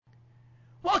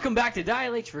Welcome back to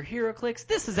Dial H for HeroClix.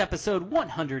 This is episode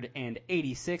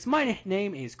 186. My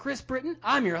name is Chris Britton.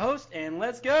 I'm your host, and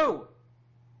let's go!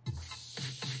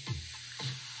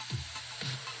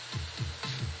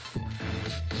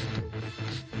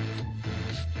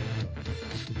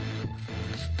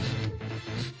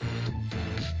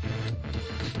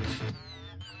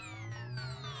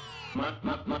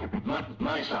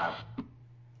 My stuff.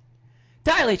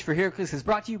 Dial H for HeroClix is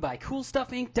brought to you by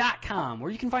CoolStuffInc.com,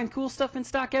 where you can find cool stuff in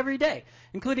stock every day,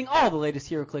 including all the latest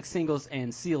HeroClix singles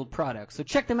and sealed products. So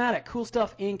check them out at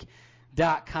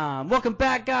CoolStuffInc.com. Welcome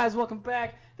back, guys. Welcome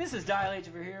back. This is Dial H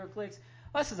for HeroClix.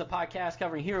 This is a podcast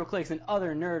covering HeroClix and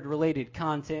other nerd-related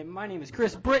content. My name is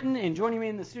Chris Britton, and joining me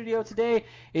in the studio today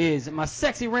is my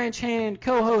sexy ranch hand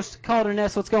co-host, Calder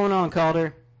Ness. What's going on,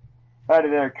 Calder? Howdy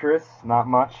there, Chris. Not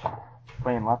much.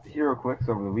 Playing lots of HeroClix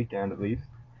over the weekend, at least.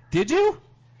 Did you?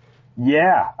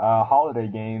 Yeah, holiday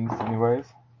games, anyways.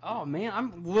 Oh, man,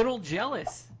 I'm a little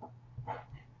jealous.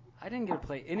 I didn't get to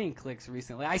play any clicks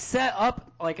recently. I set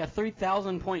up like a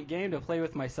 3,000-point game to play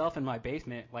with myself in my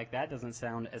basement. Like, that doesn't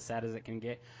sound as sad as it can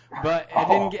get. But I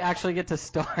didn't actually get to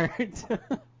start.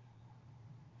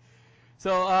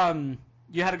 So,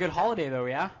 you had a good holiday, though,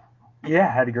 yeah? Yeah,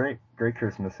 had a great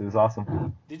Christmas. It was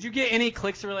awesome. Did you get any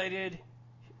clicks-related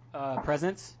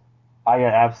presents? I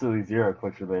got absolutely zero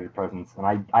Clicks-related presents,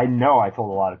 and I know I told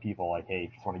a lot of people, like, hey,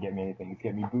 if you just want to get me anything, just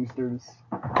get me boosters.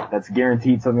 That's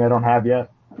guaranteed something I don't have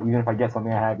yet, even if I get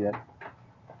something I have yet.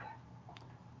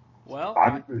 Well,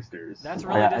 boosters. That's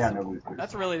really I got no boosters.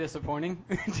 That's really disappointing.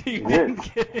 You It didn't is.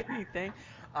 get anything.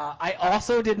 I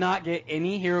also did not get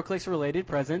any HeroClix-related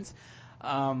presents.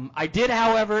 I did,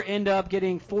 however, end up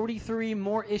getting 43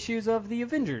 more issues of the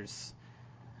Avengers.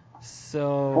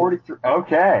 So 43.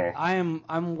 Okay. I'm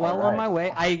well on my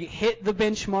way. I hit the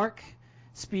benchmark.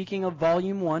 Speaking of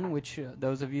Volume 1, which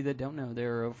those of you that don't know,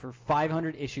 there are over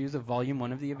 500 issues of Volume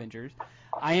 1 of the Avengers.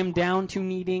 I am down to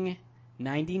needing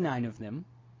 99 of them.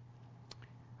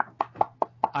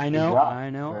 I know, Very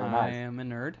I nice. am a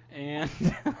nerd, and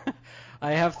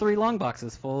I have 3 long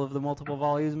boxes full of the multiple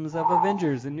volumes of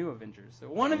Avengers and New Avengers. So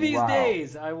one of these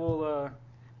days, I'll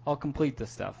complete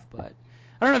this stuff. But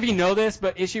I don't know if you know this,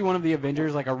 but issue 1 of the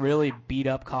Avengers, like a really beat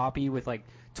up copy with like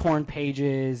torn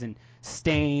pages and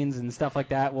stains and stuff like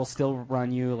that, will still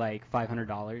run you like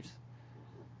 $500.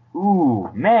 Ooh,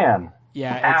 man.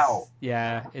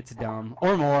 Yeah, it's dumb.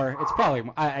 Or more. It's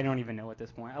probably, I don't even know at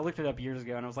this point. I looked it up years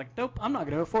ago, and I was like, nope, I'm not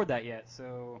going to afford that yet,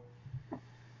 so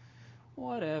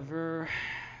whatever.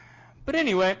 But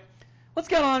anyway, let's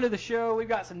get on to the show. We've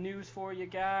got some news for you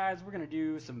guys. We're going to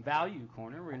do some Value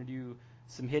Corner. We're going to do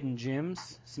some hidden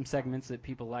gems, some segments that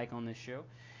people like on this show.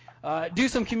 Do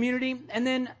some community, and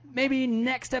then maybe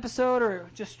next episode or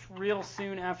just real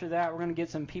soon after that, we're going to get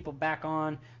some people back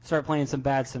on, start playing some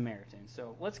Bad Samaritans.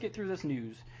 So let's get through this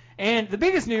news. And the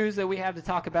biggest news that we have to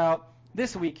talk about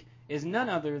this week is none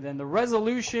other than the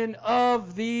resolution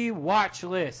of the watch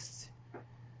list.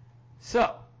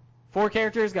 So, 4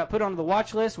 characters got put onto the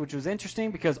watch list, which was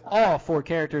interesting because all 4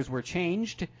 characters were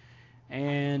changed.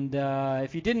 And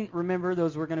if you didn't remember,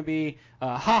 those were going to be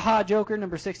Ha Joker,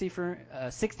 number 60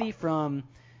 from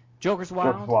Joker's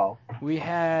Wild. We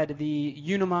had the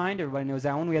Unimind, everybody knows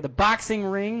that one. We had the Boxing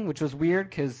Ring, which was weird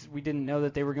because we didn't know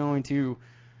that they were going to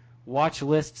watch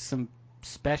list some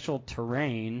special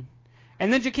terrain.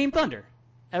 And then Jakeem Thunder,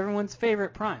 everyone's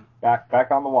favorite Prime.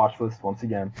 Back on the watch list once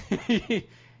again.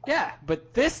 Yeah,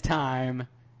 but this time,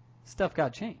 stuff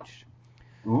got changed.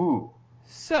 Ooh.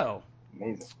 So.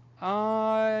 Amazing.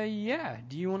 Yeah.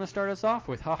 Do you want to start us off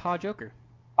with Ha Joker?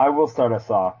 I will start us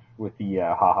off with the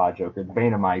Ha Joker, the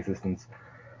bane of my existence.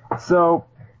 So,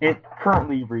 it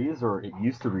currently reads, or it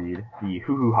used to read, the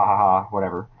hoo ha ha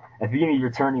whatever. At the beginning of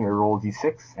your turn, you may roll a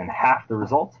d6 and half the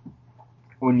result.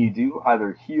 When you do,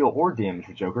 either heal or damage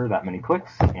the Joker that many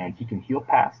clicks, and he can heal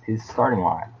past his starting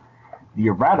line. The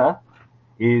errata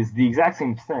is the exact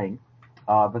same thing,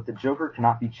 but the Joker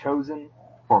cannot be chosen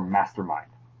for Mastermind.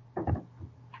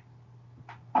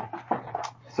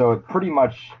 So it pretty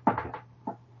much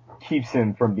keeps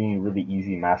him from being really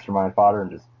easy Mastermind fodder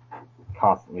and just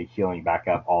constantly healing back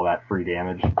up all that free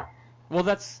damage. Well,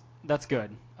 that's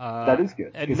good. That is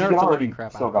good, And because he nerds can are already letting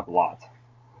crap soak out. up a lot.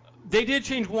 They did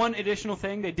change one additional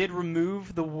thing. They did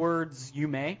remove the words "you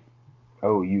may."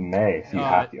 Oh, you may. So you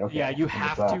have to. Okay. Yeah, you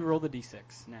have to roll the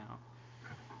d6 now.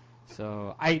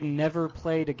 So I never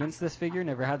played against this figure,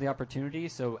 never had the opportunity,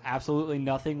 so absolutely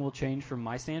nothing will change from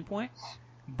my standpoint.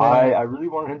 But I really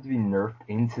wanted him to be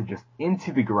nerfed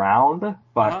into the ground,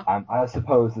 but I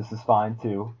suppose this is fine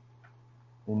too.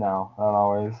 You know, I don't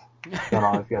always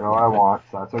get what I want,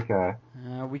 so that's okay.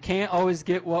 We can't always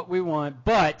get what we want,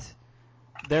 but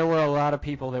there were a lot of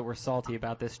people that were salty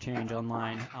about this change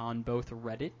online on both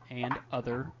Reddit and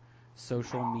other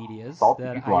social medias Salty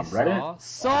that people I on Reddit? saw.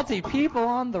 Salty people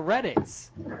on the Reddits.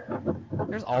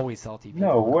 There's always salty people.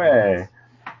 No on the way.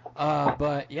 Reddits.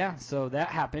 But yeah, so that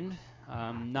happened.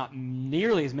 Not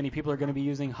nearly as many people are going to be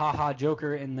using Haha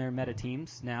Joker in their meta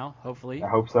teams now, hopefully. I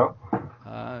hope so.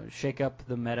 Shake up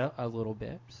the meta a little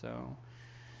bit. So,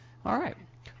 all right.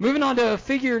 Moving on to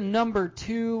figure number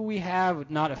 2, we have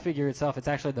not a figure itself, it's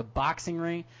actually the boxing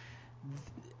ring.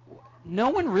 No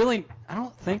one really, I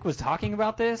don't think, was talking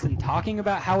about this and talking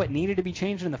about how it needed to be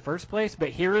changed in the first place, but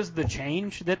here is the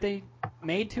change that they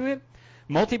made to it.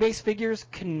 Multi-base figures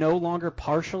can no longer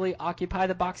partially occupy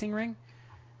the boxing ring.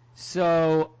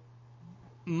 So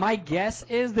my guess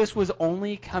is this was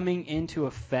only coming into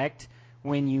effect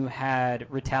when you had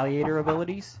retaliator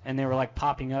abilities, and they were like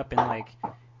popping up and like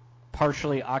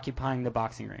partially occupying the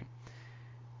boxing ring.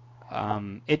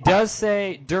 It does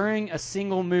say during a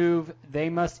single move, they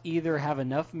must either have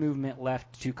enough movement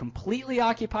left to completely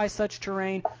occupy such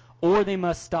terrain, or they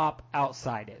must stop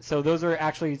outside it. So those are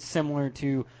actually similar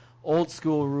to old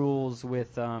school rules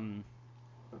with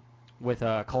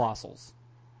Colossals.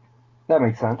 That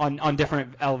makes sense. On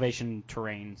different elevation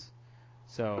terrains.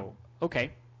 So,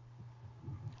 okay.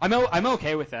 I'm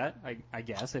okay with that, I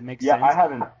guess. It makes sense. Yeah, I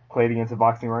haven't played against a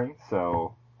boxing ring,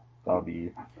 so that'll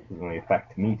doesn't really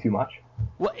affect me too much.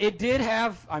 Well, it did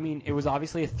have, it was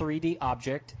obviously a 3D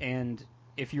object, and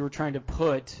if you were trying to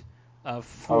put a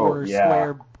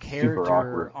square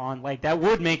character on, like, that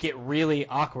would make it really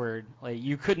awkward. Like,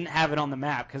 you couldn't have it on the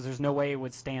map because there's no way it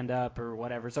would stand up or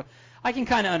whatever. So I can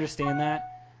kind of understand that.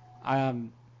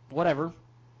 Whatever.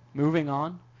 Moving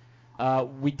on.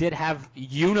 We did have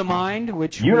Unimind,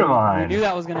 which we knew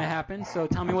that was going to happen. So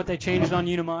tell me what they changed on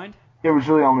Unimind. It was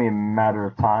really only a matter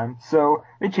of time. So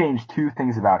they changed 2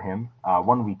 things about him.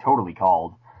 One we totally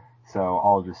called. So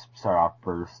I'll just start off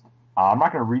first. I'm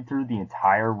not going to read through the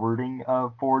entire wording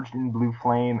of Forged in Blue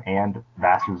Flame and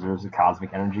Vast Reserves of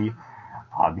Cosmic Energy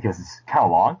because it's kind of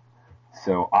long.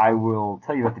 So I will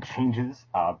tell you about the changes.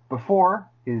 Before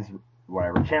his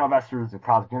channel Vast Reserves of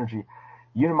Cosmic Energy,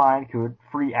 Unimind could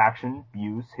free action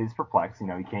use his Perplex. He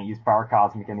can't use Power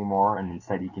Cosmic anymore, and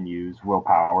instead he can use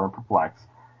Willpower and Perplex.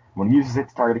 When he uses it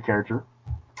to target a character,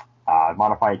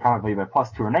 modify a comic value by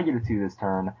 +2 or -2 this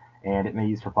turn, and it may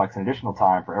use Perplex an additional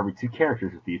time for every 2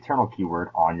 characters with the Eternal keyword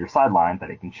on your sideline that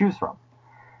it can choose from.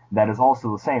 That is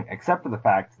also the same, except for the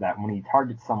fact that when he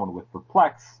targets someone with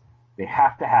Perplex, they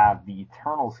have to have the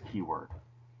Eternals keyword.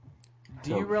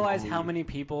 Do you realize how many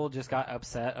people just got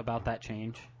upset about that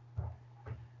change?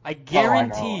 I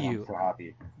guarantee I'm so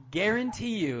happy.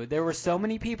 Guarantee you, there were so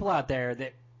many people out there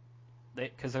that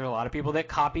because there are a lot of people that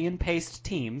copy and paste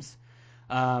teams.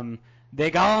 They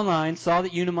got online, saw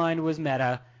that Unimind was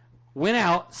meta, went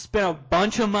out, spent a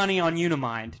bunch of money on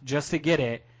Unimind just to get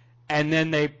it, and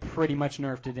then they pretty much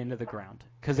nerfed it into the ground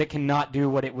because it cannot do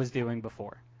what it was doing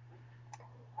before.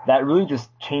 That really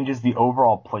just changes the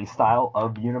overall playstyle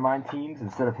of Unimind teams.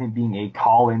 Instead of him being a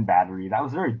call-in battery, that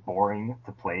was very boring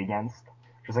to play against.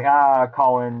 Just like,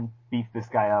 call in, beef this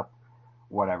guy up,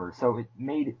 whatever. So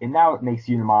now it makes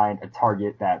Unimind a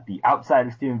target that the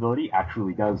Outsider's team ability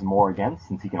actually does more against,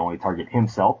 since he can only target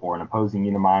himself or an opposing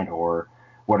Unimind or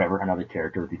whatever, another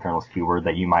character with Eternal's keyword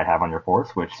that you might have on your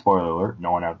force, which, spoiler alert,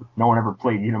 no one ever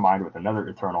played Unimind with another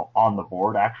Eternal on the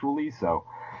board, actually, so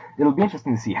it'll be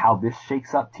interesting to see how this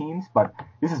shakes up teams, but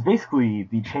this is basically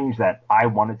the change that I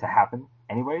wanted to happen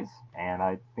anyways, and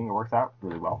I think it works out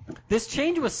really well. This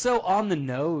change was so on the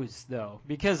nose, though,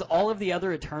 because all of the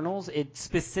other Eternals, it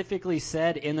specifically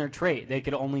said in their trait they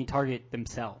could only target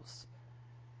themselves.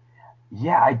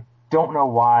 Yeah, I don't know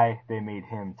why they made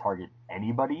him target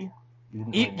anybody.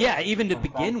 Even to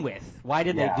begin with. Why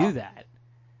did they do that?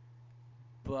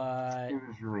 But it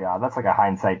was really odd. That's like a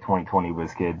hindsight 2020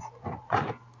 WizKids.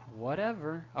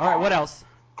 Whatever. All right, what else?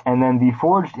 And then the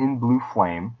Forged in Blue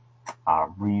Flame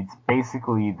reads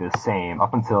basically the same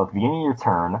up until at the beginning of your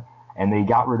turn, and they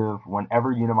got rid of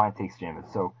whenever Unimind takes damage.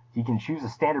 So he can choose a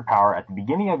standard power at the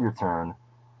beginning of your turn,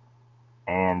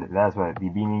 and that's what at the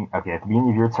beginning of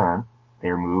your turn, they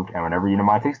are removed, and whenever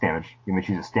Unimind takes damage, you may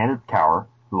choose a standard power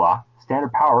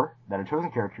that a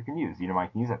chosen character can use.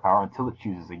 Unimind can use that power until it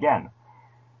chooses again.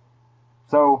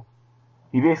 So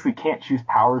he basically can't choose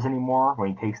powers anymore when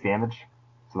he takes damage,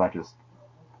 so that just...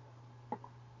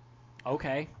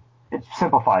 Okay. It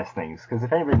simplifies things, because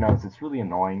if anybody knows, it's really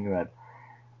annoying that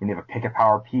when you have a pick a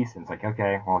power piece, and it's like,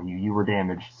 okay, well, you were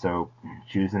damaged, so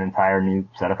choose an entire new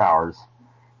set of powers.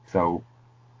 So,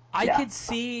 I could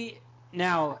see...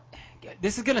 Now,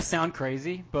 this is going to sound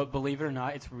crazy, but believe it or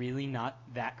not, it's really not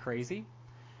that crazy.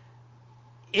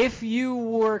 if you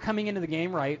were coming into the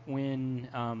game right when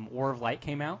War of Light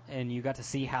came out and you got to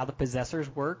see how the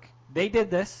possessors work, they did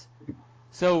this.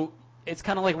 So it's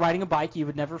kind of like riding a bike. You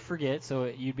would never forget. So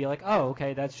you'd be like, oh,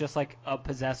 okay, that's just like a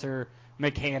possessor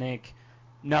mechanic.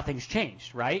 Nothing's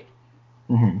changed, right?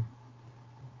 Mm-hmm.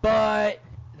 But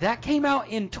that came out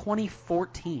in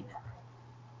 2014.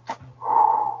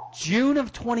 June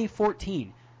of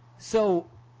 2014. So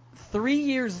 3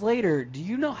 years later, do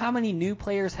you know how many new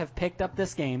players have picked up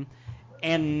this game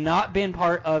and not been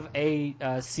part of a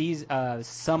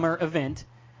summer event?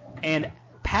 And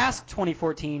past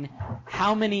 2014,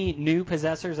 how many new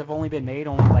possessors have only been made?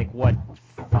 Only like, what,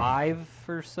 5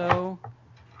 or so?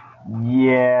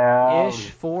 Yeah. Ish,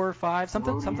 4 or 5,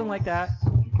 something like that.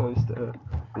 Goes to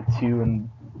the 2 and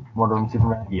Wonder Woman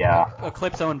Superman. Yeah.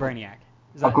 Eclipso and Brainiac.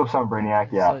 Eclipso and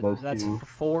Brainiac, yeah, so those that's two.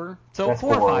 4. So That's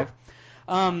 4 or 4.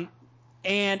 5.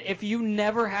 And if you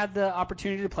never had the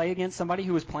opportunity to play against somebody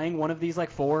who was playing one of these like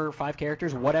 4 or 5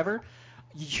 characters, whatever,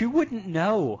 you wouldn't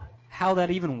know how that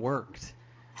even worked.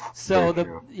 So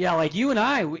like you and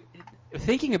I,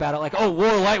 thinking about it, like, oh, War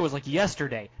of Light was like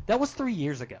yesterday. That was 3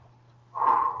 years ago.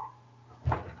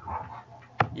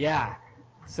 Yeah.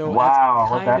 So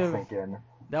Wow, that's thinking.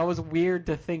 That was weird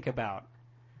to think about.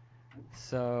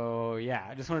 So yeah,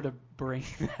 I just wanted to bring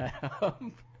that up.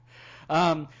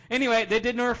 Anyway, they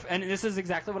did nerf, and this is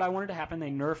exactly what I wanted to happen. They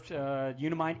nerfed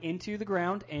Unimind into the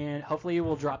ground, and hopefully it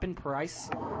will drop in price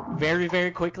very,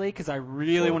 very quickly because I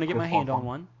really want to get my hand on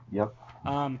one. Yep.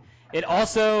 It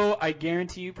also, I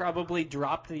guarantee you, probably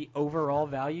dropped the overall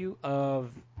value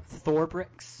of Thor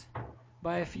bricks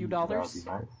by a few dollars.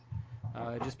 That would be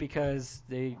nice. Just because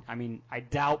I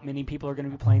doubt many people are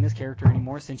going to be playing this character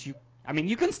anymore since you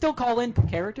can still call in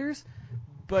characters,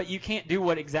 but you can't do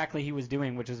what exactly he was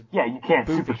doing, which is you can't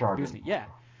supercharge him. Yeah.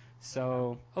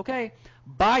 So, okay.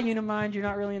 Bye, Unimind. You're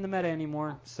not really in the meta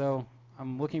anymore. So,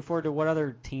 I'm looking forward to what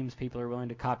other teams people are willing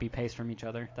to copy-paste from each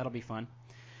other. That'll be fun.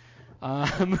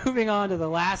 Moving on to the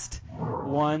last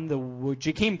one, the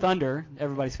Jakeem Thunder,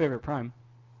 everybody's favorite prime.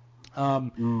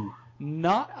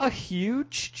 Not a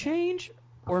huge change,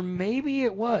 or maybe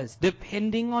it was,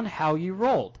 depending on how you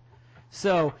rolled.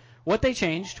 So, what they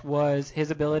changed was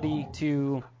his ability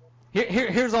to...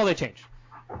 Here's all they changed.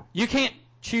 You can't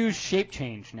choose shape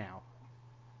change now.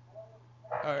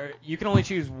 You can only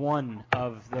choose one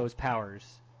of those powers,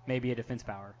 maybe a defense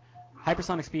power.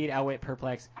 Hypersonic speed, outwit,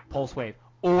 perplex, pulse wave,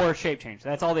 or shape change.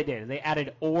 That's all they did. They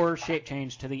added or shape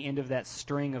change to the end of that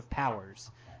string of powers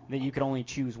that you could only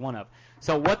choose one of.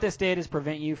 So what this did is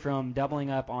prevent you from doubling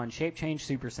up on shape change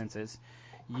super senses.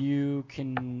 You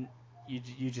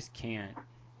just can't.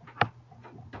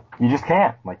 You just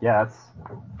can't. That's...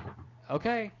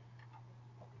 Okay.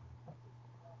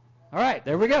 All right,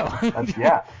 there we go.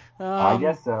 Yeah. I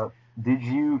guess so. Did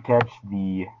you catch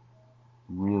the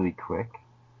really quick?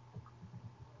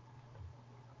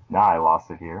 Nah, I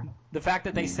lost it here. The fact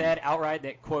that they said outright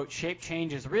that, quote, shape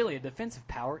change is really a defensive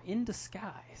power in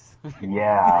disguise.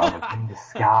 Yeah, in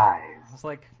disguise. It's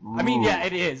like, yeah,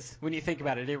 it is. When you think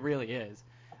about it, it really is.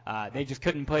 They just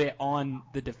couldn't put it on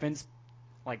the defense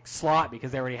slot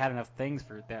because they already had enough things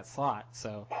for that slot.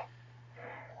 So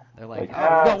they're like, we've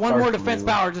got one more defense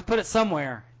power. Just put it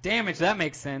somewhere. Damage, that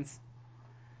makes sense.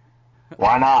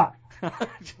 Why not?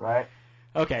 Right?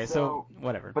 Okay, so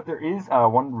whatever. But there is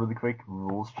one really quick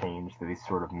rules change that they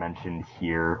sort of mentioned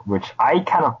here, which I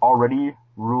kind of already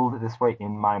ruled this way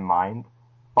in my mind.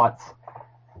 But,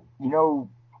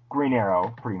 Green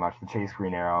Arrow, pretty much, the Chase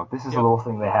Green Arrow, this is a little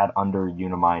thing they had under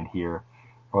Unimind here.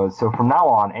 So from now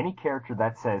on, any character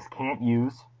that says can't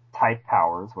use type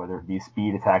powers, whether it be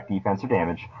speed, attack, defense, or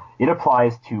damage, it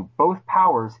applies to both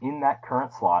powers in that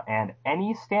current slot and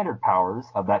any standard powers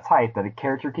of that type that a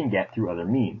character can get through other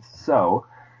means. So,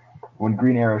 when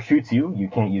Green Arrow shoots you, you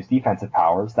can't use defensive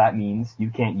powers. That means you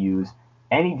can't use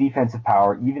any defensive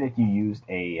power, even if you used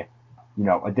a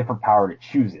different power to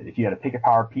choose it. If you had to pick a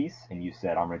power piece and you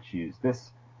said, I'm going to choose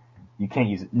this, you can't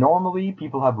use it. Normally,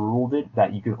 people have ruled it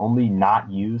that you can only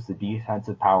not use the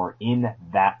defensive power in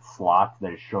that slot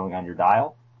that is showing on your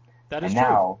dial. That is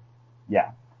true.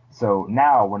 Yeah. So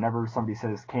now, whenever somebody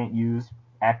says can't use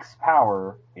X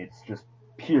power, it's just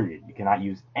period. You cannot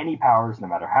use any powers, no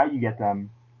matter how you get them,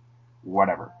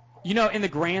 whatever. In the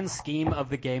grand scheme of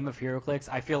the game of HeroClix,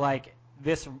 I feel like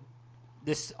this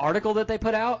article that they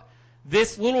put out,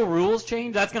 this little rules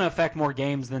change, that's going to affect more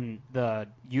games than the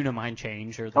Unimind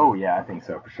change. Oh, yeah, I think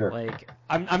so, for sure.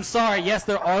 I'm sorry, yes,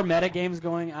 there are meta games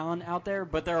going on out there,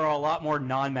 but there are a lot more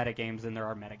non-meta games than there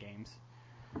are meta games.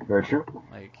 Very true.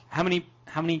 How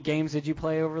many games did you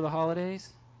play over the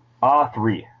holidays?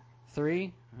 3.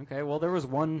 3? Okay, well, there was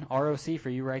one ROC for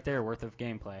you right there worth of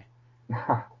gameplay.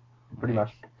 Pretty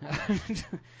much.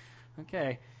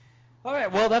 Okay. All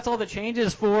right, well, that's all the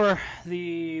changes for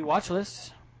the watch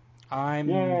list. I'm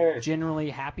generally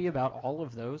happy about all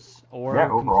of those, or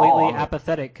completely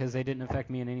apathetic because they didn't affect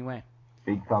me in any way.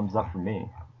 Big thumbs up for me.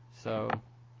 So,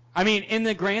 I mean, in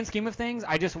the grand scheme of things,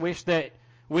 I just wish that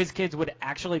WizKids would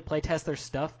actually playtest their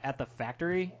stuff at the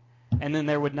factory, and then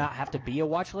there would not have to be a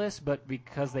watch list, but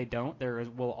because they don't, there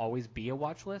will always be a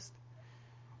watch list.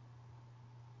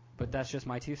 But that's just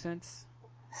my 2 cents.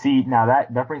 See, now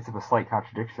that brings up a slight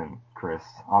contradiction, Chris.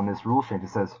 On this rule change, it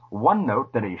says, one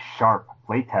note that a sharp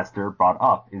playtester brought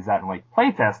up is that, like,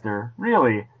 playtester?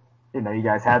 Really? Didn't know you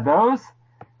guys had those?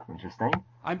 Interesting.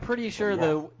 I'm pretty sure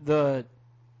the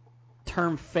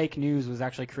term fake news was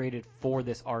actually created for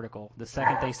this article. The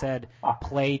second they said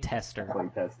playtester.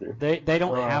 Playtester. They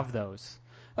don't have those.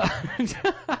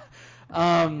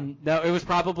 No, it was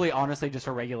probably honestly just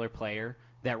a regular player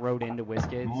that wrote into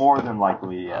WizKids. More than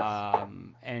likely, yes.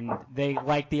 And they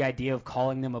like the idea of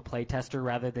calling them a playtester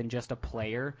rather than just a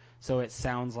player, so it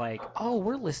sounds like, oh,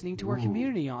 we're listening to our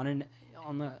community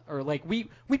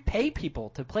we pay people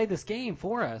to play this game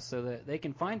for us so that they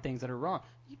can find things that are wrong.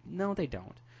 No, they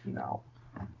don't. No.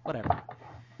 Whatever.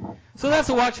 So that's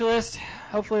the watch list.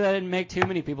 Hopefully that didn't make too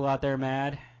many people out there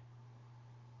mad.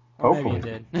 Or maybe it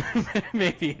did.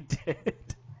 Maybe it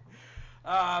did.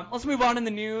 Let's move on in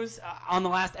the news. On the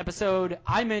last episode,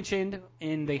 I mentioned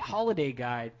in the holiday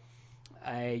guide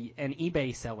an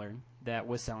eBay seller that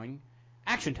was selling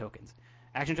action tokens.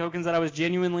 Action tokens that I was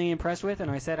genuinely impressed with,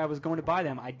 and I said I was going to buy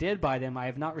them. I did buy them. I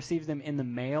have not received them in the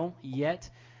mail yet,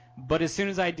 but as soon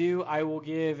as I do, I will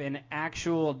give an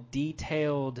actual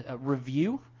detailed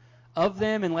review of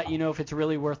them and let you know if it's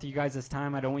really worth you guys'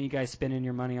 time. I don't want you guys spending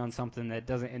your money on something that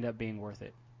doesn't end up being worth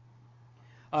it.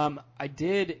 I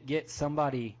did get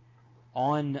somebody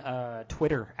on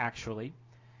Twitter, actually,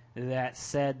 that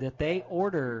said that they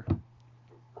order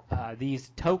these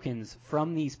tokens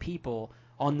from these people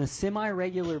on the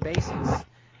semi-regular basis,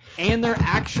 and they're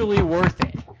actually worth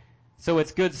it. So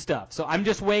it's good stuff. So I'm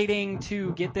just waiting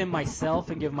to get them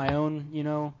myself and give my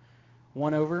own,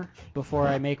 one over before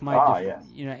I make my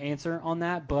answer on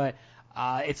that. But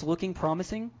it's looking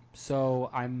promising,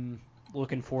 so I'm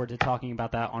looking forward to talking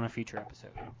about that on a future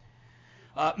episode.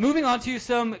 Moving on to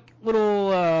some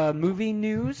little movie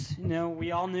news.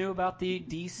 We all knew about the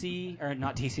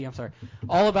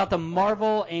all about the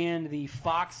Marvel and the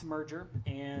Fox merger.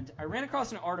 And I ran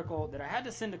across an article that I had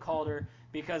to send to Calder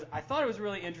because I thought it was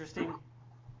really interesting.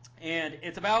 And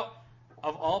it's about,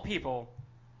 of all people,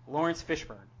 Lawrence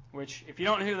Fishburne, which, if you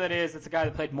don't know who that is, it's the guy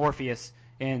that played Morpheus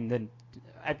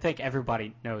I think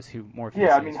everybody knows who Morpheus is.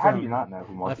 Yeah, I mean, how do you not know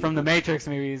who Morpheus is? From the Matrix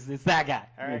movies, it's that guy.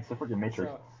 All right? It's the freaking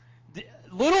Matrix.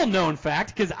 Little known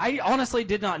fact, because I honestly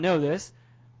did not know this,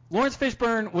 Lawrence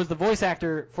Fishburne was the voice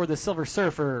actor for the Silver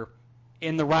Surfer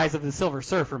in the Rise of the Silver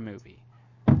Surfer movie.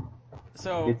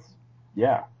 So,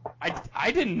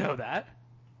 I didn't know that.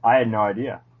 I had no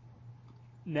idea.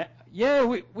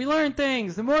 We learn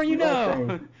things. The more you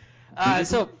know.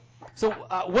 So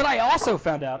what I also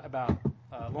found out about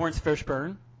Lawrence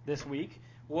Fishburne this week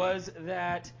was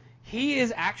that he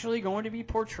is actually going to be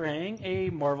portraying a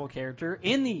Marvel character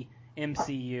in the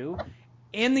MCU,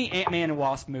 in the Ant-Man and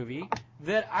Wasp movie,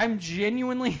 that I'm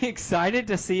genuinely excited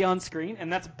to see on screen,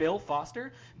 and that's Bill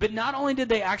Foster. But not only did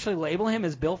they actually label him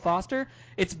as Bill Foster,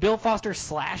 it's Bill Foster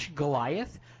 /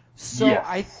 Goliath. So yes.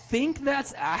 I think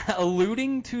that's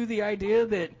alluding to the idea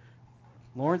that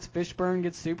Lawrence Fishburne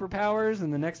gets superpowers in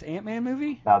the next Ant-Man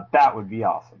movie. Now that would be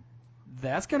awesome.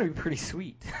 That's going to be pretty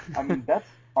sweet. I mean, that's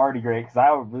already great, because I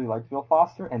really like Bill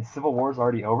Foster, and Civil War's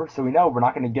already over, so we know we're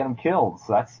not going to get him killed,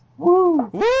 so that's woo!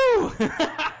 Woo!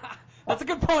 That's a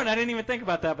good point. I didn't even think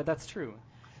about that, but that's true.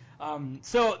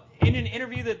 So in an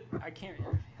interview that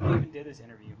who even did this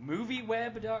interview?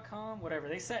 MovieWeb.com, whatever.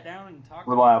 They sat down and talked.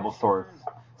 Reliable source.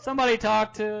 Somebody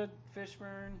talked to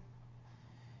Fishburne.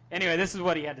 Anyway, this is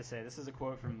what he had to say. This is a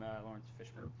quote from Lawrence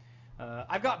Fishburne.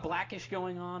 I've got Blackish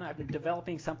going on. I've been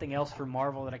developing something else for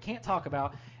Marvel that I can't talk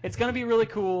about. It's going to be really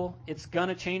cool. It's going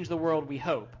to change the world, we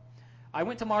hope. I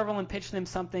went to Marvel and pitched them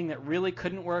something that really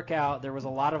couldn't work out. There was a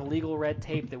lot of legal red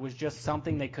tape that was just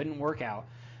something they couldn't work out.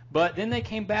 But then they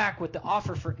came back with the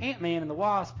offer for Ant-Man and the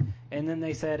Wasp, and then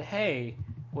they said, hey,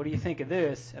 what do you think of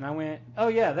this? And I went, oh,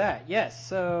 yeah, that, yes.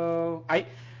 So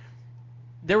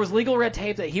there was legal red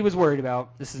tape that he was worried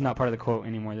about. This is not part of the quote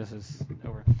anymore. This is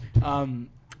over.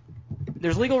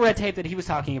 There's legal red tape that he was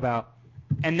talking about,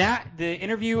 and that the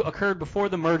interview occurred before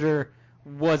the merger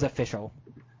was official.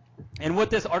 And what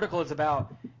this article is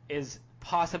about is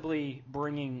possibly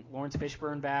bringing Lawrence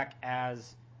Fishburne back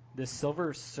as the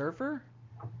Silver Surfer,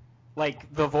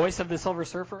 like the voice of the Silver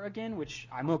Surfer again, which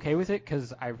I'm okay with it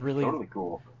because I really Totally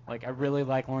cool. like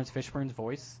Lawrence Fishburne's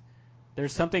voice.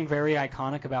 There's something very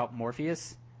iconic about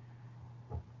Morpheus.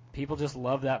 People just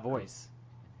love that voice.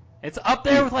 It's up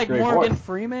there with like Great Morgan voice.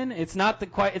 Freeman. It's not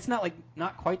quite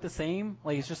the same.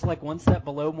 Like it's just like one step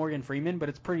below Morgan Freeman, but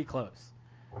it's pretty close.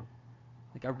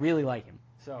 Like I really like him.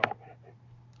 So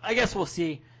I guess we'll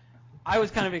see. I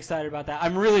was kind of excited about that.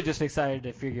 I'm really just excited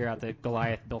to figure out that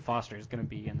Goliath Bill Foster is going to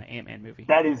be in the Ant-Man movie.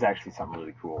 That is actually something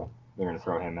really cool. They're going to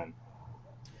throw him in.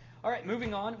 All right,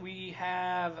 moving on. We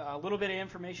have a little bit of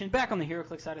information back on the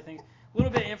HeroClix side of things. A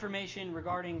little bit of information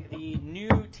regarding the new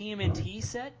TMNT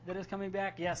set that is coming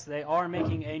back. Yes, they are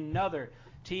making another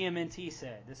TMNT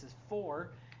set. This is 4,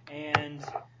 and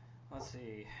let's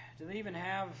see. Do they even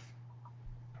have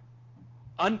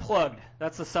Unplugged?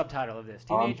 That's the subtitle of this.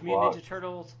 Teenage Mutant Ninja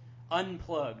Turtles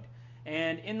Unplugged.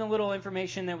 And in the little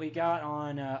information that we got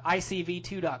on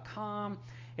ICV2.com,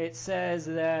 it says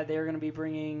that they're going to be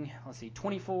bringing,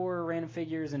 24 random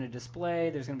figures in a display.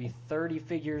 There's going to be 30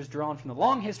 figures drawn from the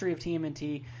long history of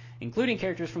TMNT, including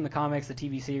characters from the comics, the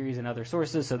TV series, and other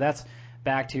sources. So that's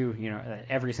back to,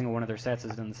 every single one of their sets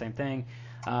has done the same thing.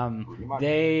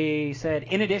 They said,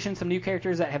 in addition, some new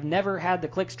characters that have never had the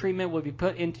Clicks treatment will be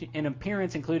put into an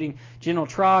appearance, including General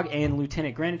Trog and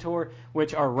Lieutenant Granitor,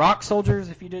 which are rock soldiers,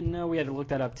 if you didn't know. We had to look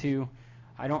that up, too.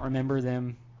 I don't remember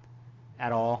them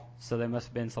at all, so they must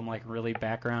have been some, really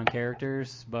background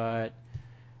characters. But,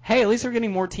 hey, at least we're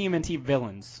getting more TMNT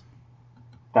villains.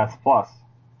 That's a plus.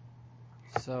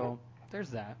 So,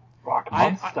 there's that. Rock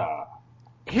Monster.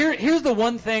 Here's the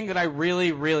one thing that I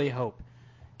really, really hope.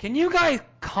 Can you guys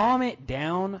calm it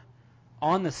down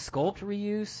on the sculpt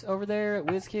reuse over there at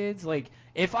WizKids? Like,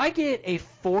 if I get a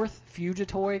 4th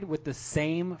Fugitoid with the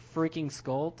same freaking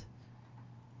sculpt,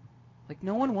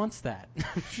 no one wants that.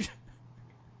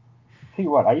 Tell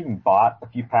you what, I even bought a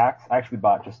few packs. I actually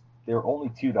bought they were only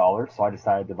 $2, so I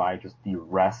decided to buy just the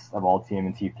rest of all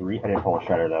TMNT 3. I didn't pull a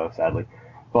Shredder, though, sadly.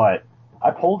 But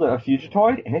I pulled a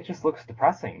Fugitoid, and it just looks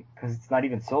depressing, because it's not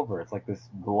even silver. It's like this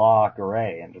block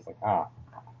array, and just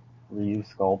reuse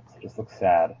sculpt. It just looks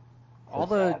sad. All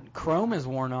the chrome is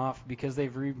worn off because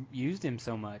they've reused him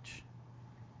so much.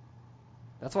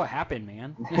 That's what happened,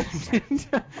 man.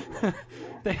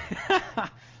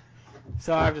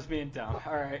 So I'm just being dumb.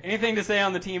 All right. Anything to say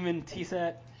on the TMNT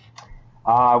set?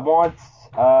 I want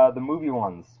the movie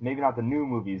ones. Maybe not the new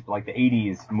movies, but the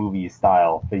 80s movie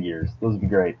style figures. Those would be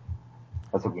great.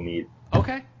 That's what we need.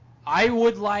 Okay. I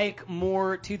would like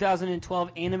more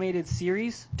 2012 animated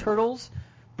series Turtles,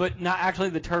 but not actually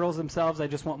the Turtles themselves. I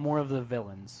just want more of the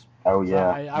villains. Oh,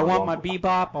 yeah. So I want my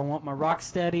Bebop. I want my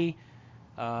Rocksteady.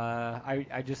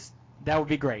 That would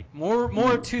be great.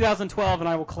 More 2012, and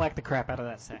I will collect the crap out of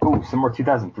that set. Ooh, some more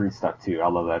 2003 stuff, too. I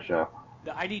love that show.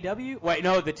 The IDW? Wait,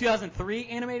 no, the 2003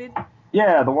 animated?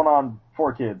 Yeah, the one on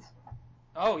 4Kids.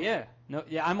 Oh, yeah. No,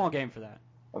 yeah, I'm all game for that.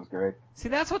 That was great. See,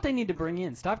 that's what they need to bring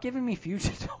in. Stop giving me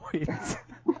Fugitoids.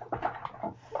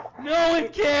 No one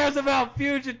cares about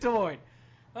Fugitoid.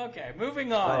 Okay,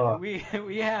 moving on. We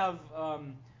have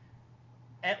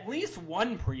at least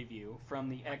one preview from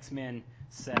the X-Men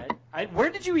set. Where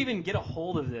did you even get a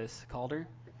hold of this, Calder?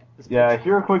 Yeah,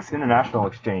 HeroClix International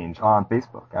Exchange on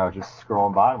Facebook. I was just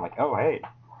scrolling by. I'm like, oh, hey,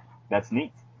 that's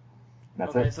neat.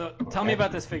 That's okay, it. so tell me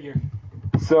about this figure.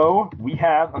 So we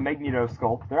have a Magneto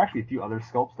sculpt. There are actually a few other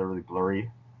sculpts. They're really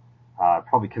blurry.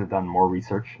 Probably could have done more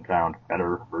research and found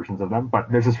better versions of them.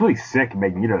 But there's this really sick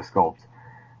Magneto sculpt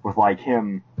with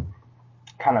him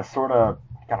kind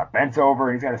of bent over,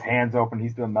 and he's got his hands open.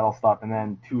 He's doing metal stuff, and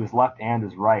then to his left and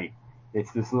his right,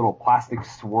 it's this little plastic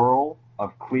swirl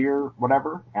of clear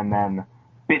whatever, and then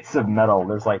bits of metal.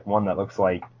 There's one that looks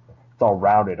like it's all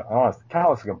rounded. Oh, it kind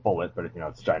of looks like a bullet, but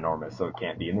it's ginormous, so it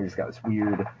can't be. And then he's got this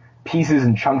weird pieces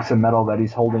and chunks of metal that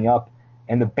he's holding up.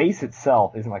 And the base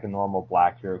itself isn't like a normal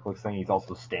black HeroClix thing. He's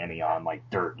also standing on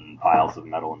dirt and piles of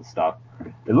metal and stuff.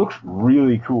 It looks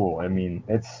really cool. I mean,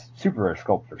 it's super rare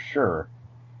sculpt for sure.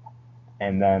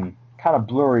 And then kind of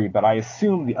blurry, but I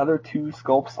assume the other two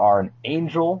sculpts are an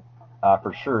Angel.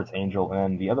 For sure it's Angel.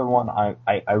 And the other one,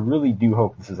 I really do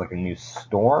hope this is a new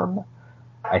Storm.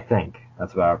 I think.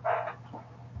 That's about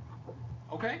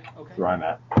Okay. That's where I'm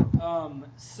at.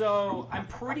 So I'm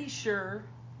pretty sure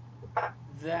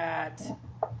that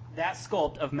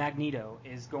sculpt of Magneto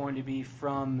is going to be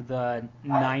from the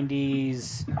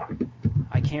 90s.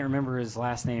 I can't remember his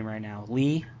last name right now.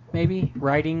 Lee, maybe?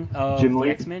 Writing of Jim the Lee?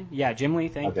 X-Men? Yeah, Jim Lee,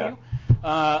 thank Okay. you.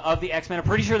 Of the X-Men. I'm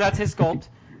pretty sure that's his sculpt.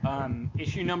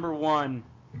 Issue number 1,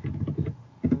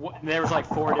 there was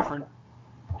 4 different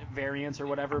variants or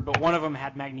whatever, but one of them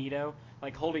had Magneto.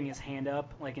 like holding his hand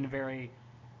up, like in a very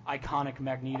iconic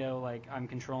Magneto, like I'm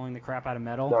controlling the crap out of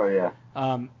metal. Oh yeah.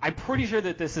 I'm pretty sure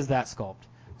that this is that sculpt,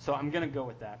 so I'm gonna go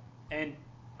with that, and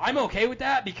I'm okay with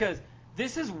that because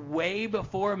this is way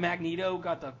before Magneto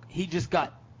he just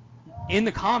got in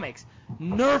the comics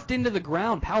nerfed into the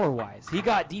ground power-wise. He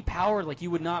got depowered like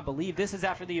you would not believe. This is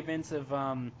after the events of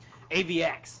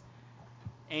AVX,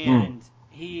 and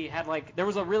he had there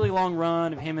was a really long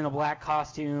run of him in a black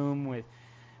costume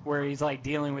where he's like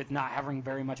dealing with not having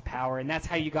very much power, and that's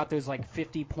how you got those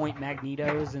 50-point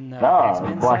Magnetos in the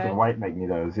X-Men black set. and white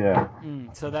Magnetos, yeah.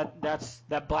 So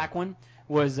that black one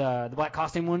was the black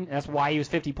costume one. That's why he was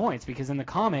 50 points, because in the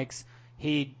comics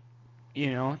he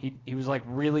was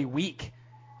really weak.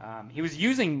 He was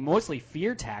using mostly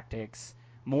fear tactics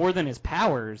more than his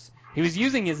powers. He was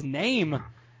using his name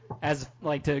as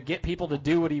to get people to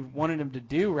do what he wanted them to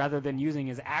do rather than using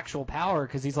his actual power,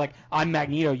 because he's like, I'm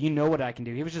Magneto, you know what I can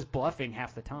do. He was just bluffing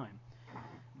half the time.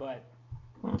 But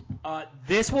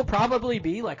this will probably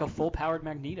be a full-powered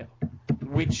Magneto,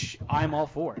 which I'm all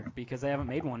for, because they haven't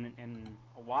made one in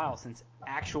a while since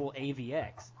actual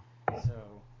AVX.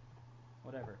 So,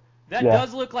 whatever. That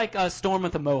does look like a Storm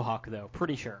with a Mohawk, though.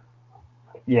 Pretty sure.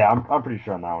 Yeah, I'm pretty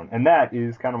sure on that one. And that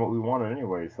is kind of what we wanted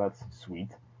anyway, so that's sweet.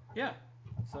 Yeah.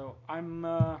 So I'm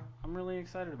really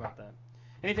excited about that.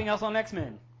 Anything else on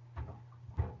X-Men?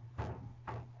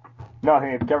 No, I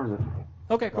think it covers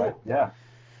it. Okay, cool. Right, yeah.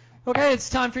 Okay, it's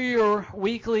time for your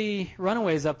weekly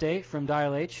Runaways update from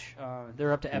Dial H.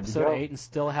 They're up to episode 8 and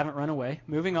still haven't run away.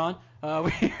 Moving on. All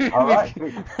right.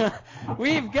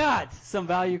 We've got some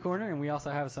Value Corner, and we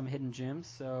also have some Hidden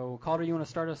Gems. So, Calder, you want to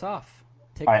start us off?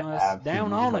 Take us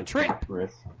down on a trip.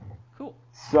 Cool.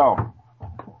 So,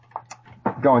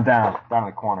 going down in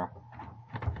the corner.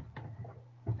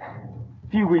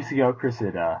 A few weeks ago, Chris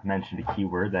had mentioned a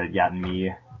keyword that had gotten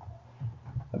me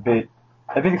a bit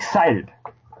excited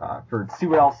to see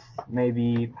what else may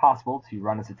be possible to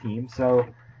run as a team. So,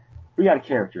 we got a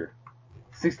character,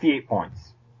 68 points,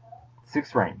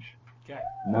 6 range, okay,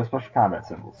 no special combat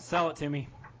symbols. Sell it to me.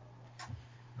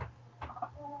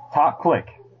 Top click,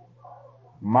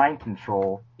 mind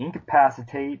control,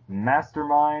 incapacitate,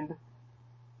 mastermind,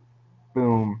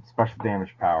 boom, special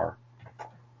damage power.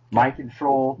 Mind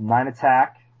control, 9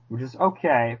 attack, which is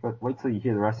okay, but wait till you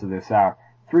hear the rest of this out.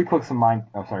 4 clicks of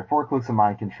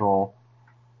mind control,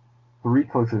 3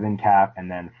 clicks of incap, and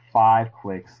then 5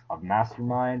 clicks of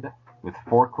mastermind with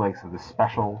 4 clicks of the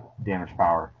special damage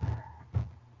power.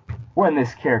 When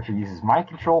this character uses mind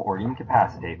control or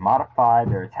incapacitate, modify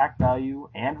their attack value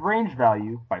and range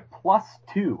value by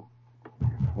 +2.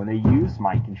 When they use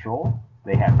mind control,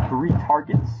 they have 3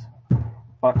 targets,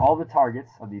 but all the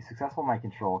targets of the successful mind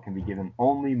control can be given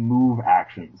only move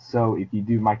actions. So if you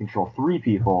do mind control 3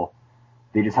 people,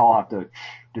 they just all have to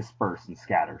disperse and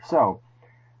scatter. So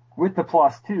with the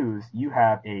 +2s, you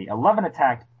have a 11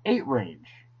 attack, 8 range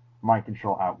mind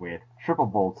control out with triple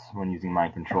bolts when using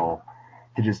mind control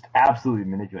to just absolutely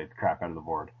manipulate the crap out of the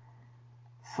board.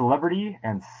 Celebrity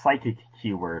and psychic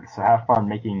keyword, so have fun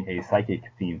making a psychic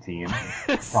theme team.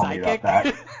 Tell me about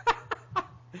that.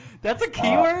 That's a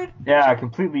keyword? Yeah, a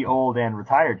completely old and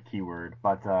retired keyword,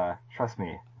 but trust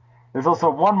me. There's also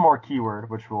one more keyword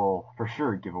which will for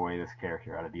sure give away this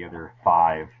character out of the other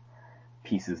 5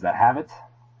 pieces that have it,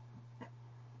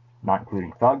 not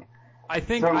including Thug. I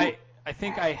think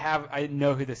I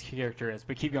know who this character is,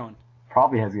 but keep going.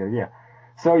 Probably has a good idea.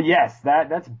 So yes,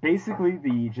 that's basically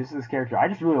the gist of this character. I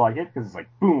just really like it because it's like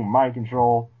boom, mind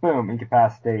control, boom,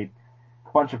 incapacitate,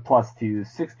 bunch of +2s,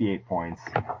 68 points.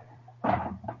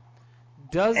 I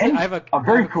have a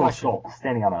very cool question. sculpt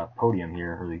standing on a podium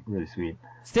here, really really sweet.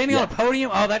 Standing on a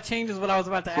podium? Oh, that changes what I was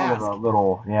about to ask. Sort of a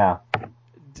little, yeah.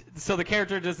 So the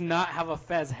character does not have a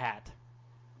fez hat.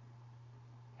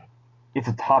 It's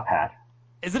a top hat.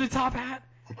 Is it a top hat?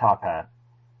 It's a top hat.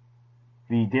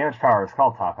 The damage power is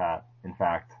called top hat, in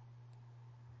fact.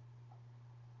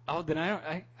 Oh, then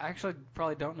I actually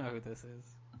probably don't know who this is.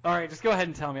 All right, just go ahead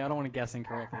and tell me. I don't want to guess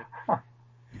incorrectly.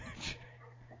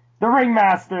 The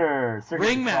Ringmaster!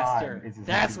 Ringmaster.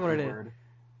 That's what it is.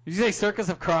 Did you say Circus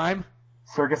of Crime?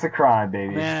 Circus of Crime,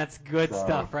 baby. Man, that's good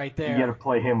stuff right there. You get to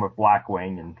play him with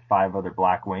Blackwing and 5 other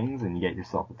Blackwings, and you get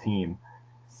yourself a team.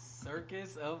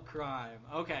 Circus of Crime.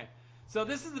 Okay, so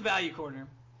this is the Value Corner.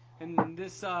 In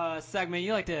this segment,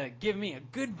 you like to give me a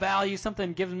good value, something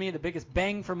that gives me the biggest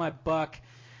bang for my buck.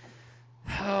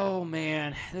 Oh,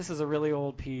 man. This is a really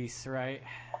old piece, right?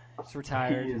 It's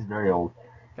retired. He is very old.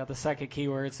 Got the second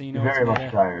keyword, so you know very it's meta.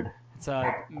 Much tired. It's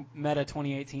Meta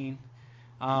 2018.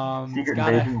 Secret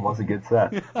Invasion was a good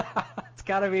set. It's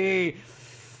got to be...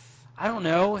 I don't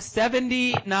know,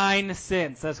 79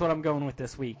 cents. That's what I'm going with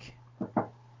this week.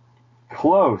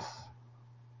 Close.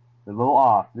 A little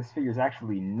off. This figure is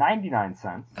actually 99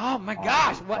 cents. Oh my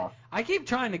gosh! What? I keep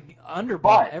trying to underball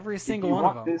But every if single you one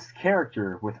of want them. this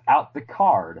character without the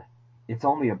card, it's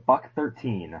only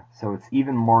 $1.13, so it's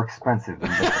even more expensive than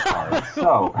with the card.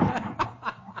 So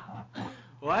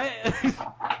What?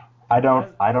 I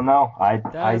don't know.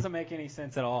 That doesn't make any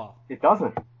sense at all. It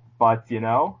doesn't. But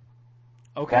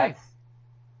Okay.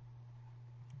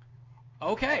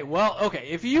 Okay. Well, okay.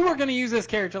 If you were going to use this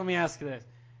character, let me ask you this: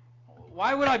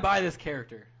 why would I buy this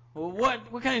character? Well,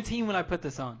 what kind of team would I put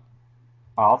this on?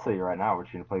 I'll tell you right now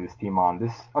what you're gonna play this team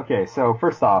on. Okay, so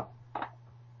first off,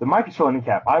 the Mind Control Ending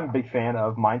Cap. I'm a big fan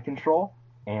of Mind Control,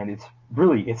 and it's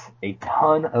a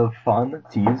ton of fun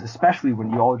to use, especially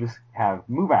when you all just have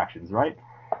move actions, right?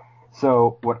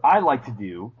 So what I like to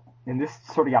do, and this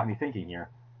sort of got me thinking here,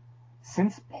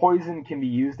 since poison can be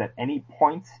used at any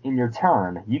point in your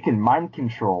turn, you can Mind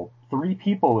Control 3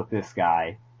 people with this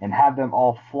guy and have them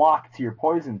all flock to your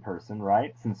poison person,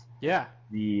 right? Since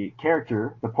the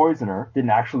character, the poisoner, didn't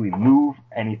actually move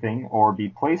anything or be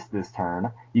placed this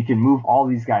turn, you can move all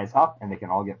these guys up and they can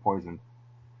all get poisoned.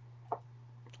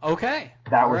 Okay.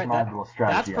 That was my little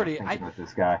strategy that's I was thinking with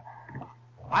this guy.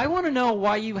 I want to know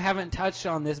why you haven't touched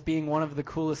on this being one of the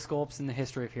coolest sculpts in the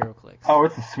history of HeroClix. Oh,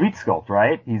 it's a sweet sculpt,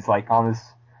 right? He's like on this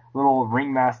little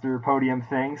ringmaster podium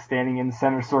thing, standing in the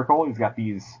center circle. He's got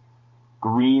these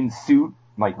green suit,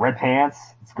 like red pants.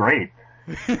 It's great.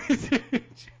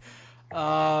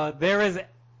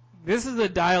 This is a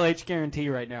Dial H guarantee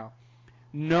right now.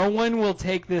 No one will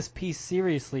take this piece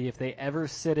seriously if they ever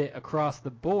sit it across the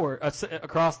board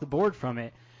from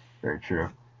it. Very true.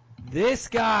 This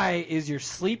guy is your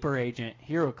sleeper agent,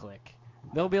 HeroClix.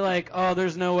 They'll be like, oh,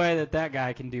 there's no way that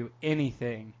guy can do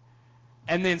anything.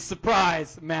 And then,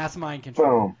 surprise, mass mind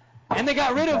control. Boom. And they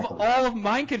got rid of all of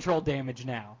mind control damage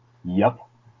now. Yep.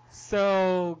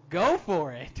 So, go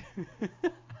for it.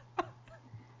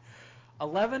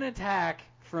 11 attack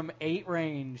from 8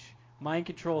 range, mind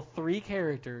control 3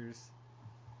 characters,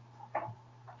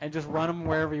 and just run them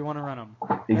wherever you want to run them.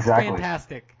 That's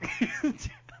fantastic.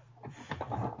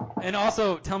 And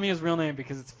also, tell me his real name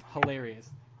because it's hilarious.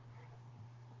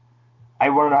 I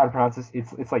want to know how to pronounce this.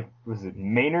 It's like, was it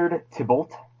Maynard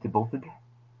Tybalt?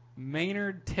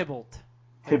 Maynard Tybalt.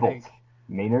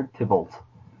 Maynard Tybalt.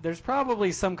 There's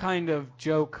probably some kind of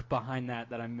joke behind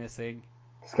that I'm missing.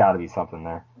 There's got to be something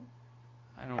there.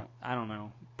 I don't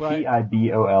know. But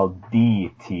Tibalt.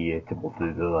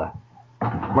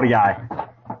 What a guy.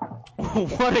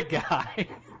 What a guy.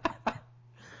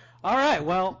 All right,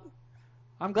 well,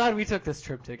 I'm glad we took this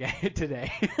trip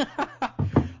today.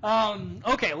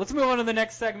 Okay, let's move on to the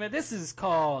next segment. This is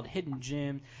called Hidden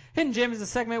Gem. Hidden Gem is a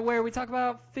segment where we talk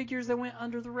about figures that went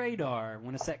under the radar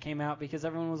when a set came out because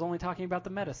everyone was only talking about the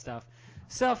meta stuff.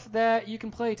 Stuff that you can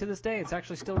play to this day. It's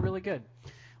actually still really good.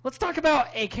 Let's talk about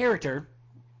a character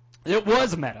that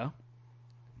was meta,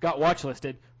 got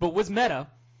watchlisted, but was meta,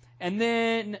 and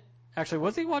then... Actually,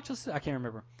 was he watchlisted? I can't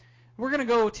remember. We're going to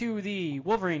go to the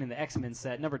Wolverine and the X-Men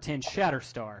set, number 10,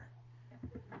 Shatterstar.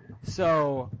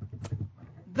 So...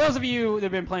 Those of you that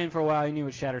have been playing for a while, you knew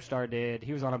what Shatterstar did.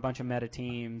 He was on a bunch of meta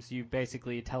teams. You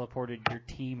basically teleported your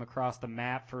team across the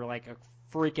map for like a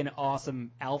freaking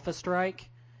awesome alpha strike.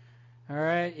 All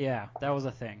right? Yeah, that was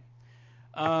a thing.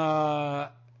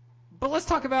 But let's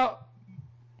talk about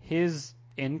his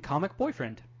in-comic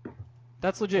boyfriend.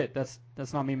 That's legit. That's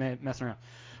not me messing around.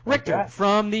 Richter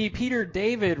from the Peter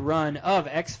David run of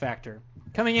X Factor.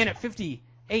 Coming in at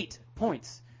 58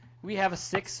 points. We have a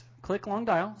 6-click long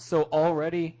dial, so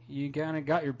already you kind of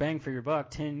got your bang for your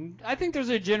buck. I think there's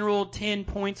a general 10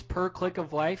 points per click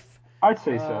of life. I'd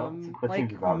say so. That like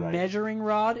seems about right. Measuring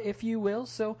rod, if you will.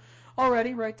 So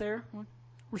already right there,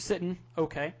 we're sitting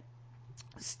okay.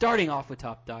 Starting off with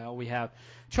top dial, we have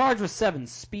charge with 7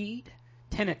 speed,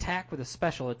 10 attack with a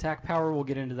special attack power. We'll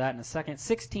get into that in a second.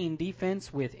 16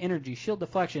 defense with energy shield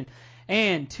deflection,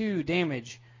 and 2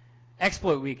 damage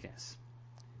exploit weakness.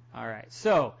 All right,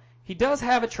 so he does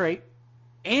have a trait,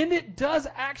 and it does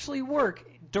actually work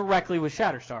directly with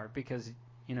Shatterstar because,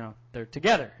 they're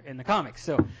together in the comics.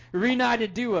 So,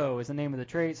 Reunited Duo is the name of the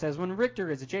trait. It says, when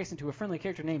Richter is adjacent to a friendly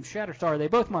character named Shatterstar, they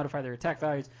both modify their attack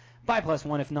values by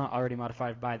 +1 if not already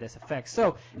modified by this effect.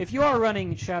 So, if you are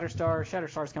running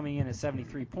Shatterstar's coming in at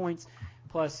 73 points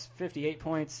plus 58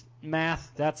 points.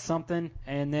 Math, that's something.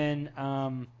 And then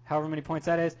however many points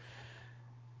that is,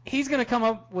 he's going to come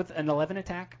up with an 11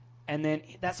 attack. And then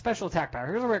that special attack power.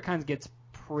 Here's where it kind of gets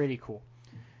pretty cool.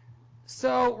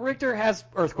 So Richter has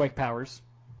Earthquake powers.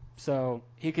 So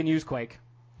he can use Quake.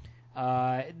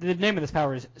 The name of this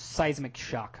power is Seismic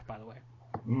Shock, by the way.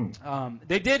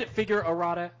 They did figure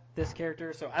errata this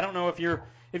character, so I don't know if you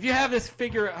have this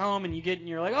figure at home and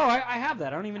you're like, oh, I have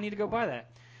that. I don't even need to go buy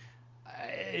that.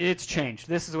 It's changed.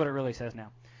 This is what it really says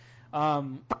now.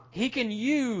 He can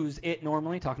use it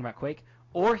normally, talking about Quake,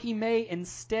 or he may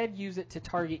instead use it to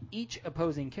target each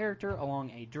opposing character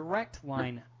along a direct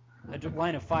line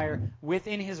of fire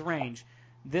within his range.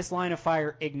 This line of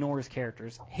fire ignores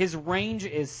characters. His range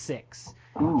is 6.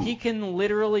 Ooh. He can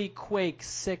literally Quake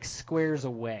 6 squares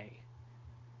away.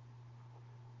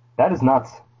 That is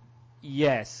nuts.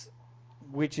 Yes,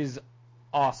 which is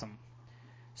awesome.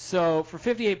 So for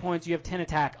 58 points, you have 10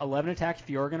 attack, 11 attack if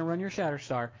you're going to run your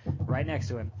Shatterstar right next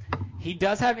to him. He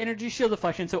does have energy shield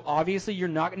deflection, so obviously you're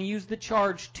not going to use the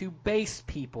charge to base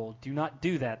people. Do not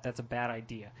do that. That's a bad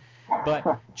idea. But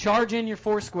charge in your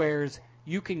 4 squares.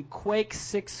 You can Quake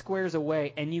 6 squares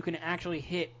away, and you can actually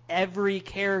hit every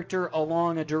character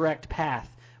along a direct path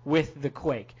with the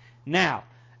Quake. Now,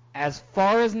 as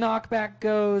far as knockback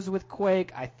goes with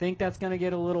Quake, I think that's going to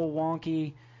get a little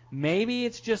wonky. Maybe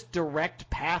it's just direct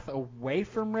path away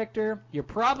from Richter. You're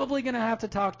probably going to have to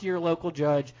talk to your local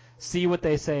judge, see what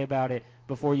they say about it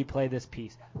before you play this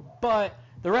piece. But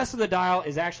the rest of the dial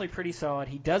is actually pretty solid.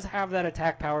 He does have that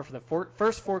attack power for the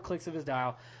first 4 clicks of his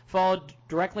dial, followed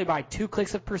directly by 2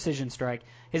 clicks of Precision Strike.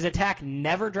 His attack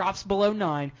never drops below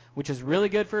 9, which is really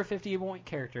good for a 50-point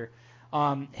character.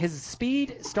 His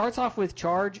speed starts off with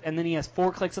charge, and then he has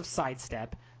 4 clicks of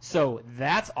sidestep. So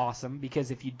that's awesome, because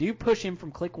if you do push him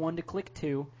from click 1 to click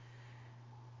 2,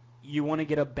 you want to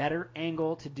get a better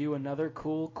angle to do another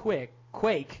cool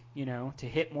Quake, to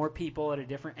hit more people at a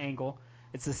different angle.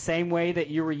 It's the same way that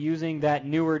you were using that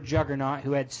newer Juggernaut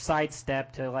who had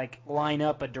sidestep to line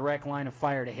up a direct line of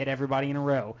fire to hit everybody in a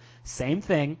row. Same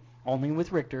thing, only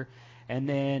with Richter. And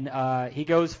then he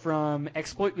goes from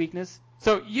exploit weakness.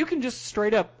 So you can just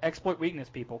straight up exploit weakness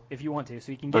people if you want to.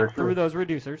 So you can get through those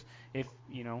reducers if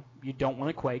you don't want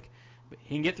to Quake. But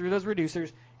he can get through those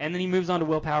reducers, and then he moves on to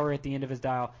willpower at the end of his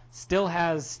dial. Still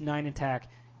has 9 attack,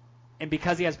 and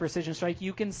because he has Precision Strike,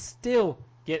 you can still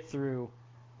get through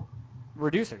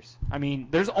reducers. I mean,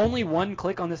 there's only 1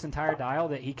 click on this entire dial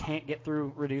that he can't get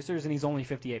through reducers, and he's only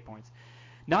 58 points.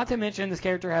 Not to mention, this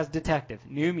character has Detective,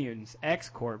 New Mutants,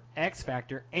 X-Corp,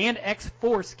 X-Factor, and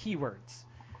X-Force keywords.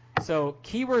 So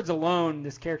keywords alone,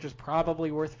 this character is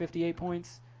probably worth 58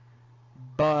 points.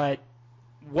 But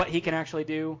what he can actually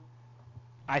do,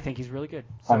 I think he's really good.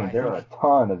 So there are a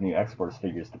ton of new X-Force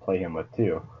figures to play him with,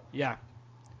 too. Yeah.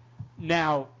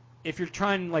 Now, if you're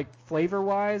trying,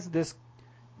 flavor-wise, the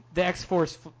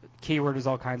X-Force keyword is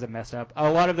all kinds of messed up.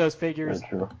 A lot of those figures,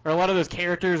 or a lot of those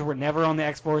characters were never on the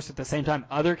X-Force at the same time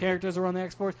other characters were on the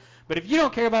X-Force. But if you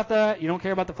don't care about that, you don't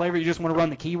care about the flavor, you just want to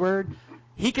run the keyword,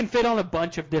 he can fit on a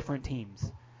bunch of different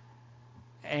teams.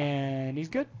 And he's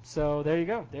good. So there you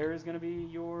go. There is going to be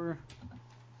your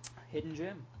hidden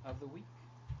gem of the week.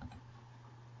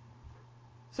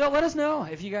 So let us know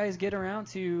if you guys get around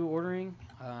to ordering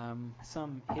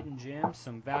some hidden gems,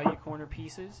 some value corner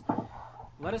pieces.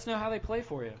 Let us know how they play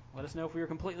for you. Let us know if we were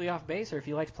completely off base or if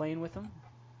you liked playing with them.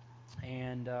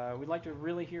 And we'd like to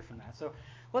really hear from that. So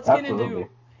let's get into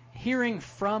hearing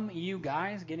from you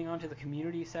guys, getting onto the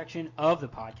community section of the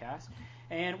podcast.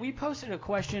 And we posted a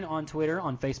question on Twitter,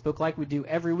 on Facebook, like we do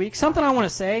every week. Something I want to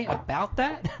say about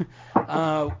that.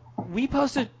 We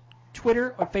post a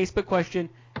Twitter or Facebook question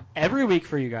every week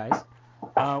for you guys.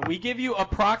 We give you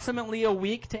approximately a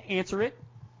week to answer it.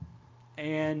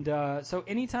 And so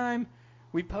anytime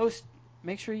we post,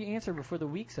 make sure you answer before the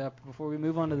week's up, before we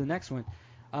move on to the next one.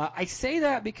 I say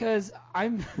that because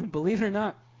I'm, believe it or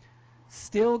not,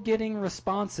 still getting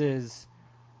responses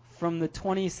from the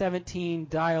 2017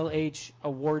 Dial H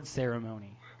award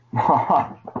ceremony.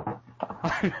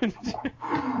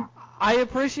 I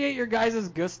appreciate your guys'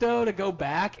 gusto to go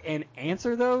back and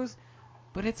answer those,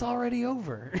 but it's already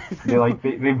over.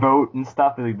 they vote and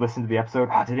stuff. They listen to the episode.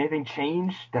 Did anything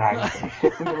change? Did I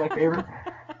shift into my favor?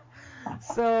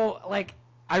 So,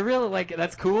 I really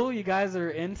that's cool. You guys are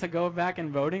into going back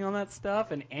and voting on that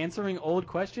stuff and answering old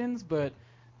questions, but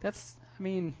that's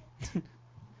really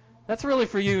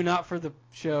for you, not for the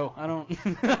show. I don't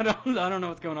know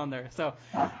what's going on there. So,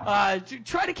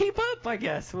 try to keep up, I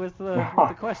guess, with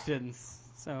the questions.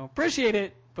 So, appreciate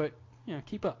it, but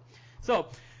keep up. So,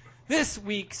 this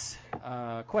week's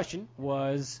question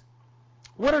was,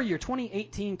 what are your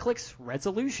 2018 Clicks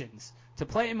resolutions? To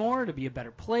play more, to be a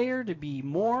better player, to be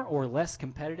more or less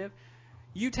competitive?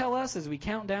 You tell us as we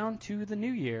count down to the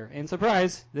new year. And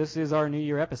surprise, this is our New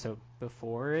Year episode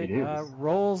before it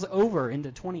rolls over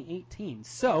into 2018.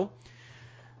 So,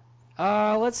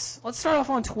 Let's start off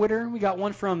on Twitter. We got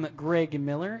one from Greg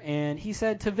Miller, and he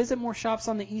said to visit more shops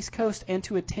on the East Coast and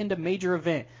to attend a major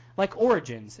event like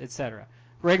Origins, etc.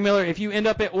 Greg Miller, if you end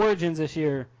up at Origins this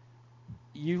year,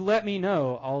 you let me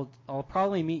know. I'll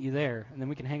probably meet you there, and then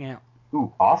we can hang out.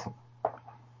 Ooh, awesome.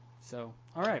 So,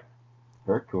 all right.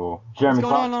 Very cool. Jeremy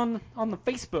What's going Clark. on the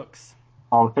Facebooks?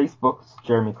 On Facebooks,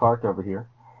 Jeremy Clark over here.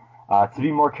 To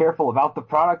be more careful about the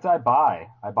product I buy.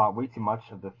 I bought way too much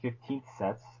of the 15th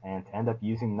sets and to end up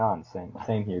using none.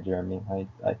 Same here, Jeremy.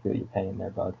 I feel your pain there,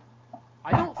 bud.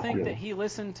 I don't think that he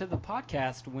listened to the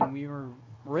podcast when we were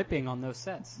ripping on those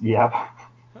sets. Yep.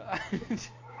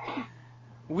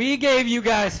 We gave you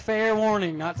guys fair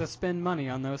warning not to spend money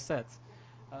on those sets.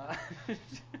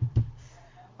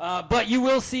 But you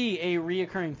will see a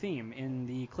reoccurring theme in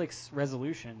the clicks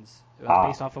resolutions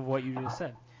based off of what you just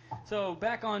said. So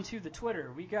back onto the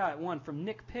Twitter, we got one from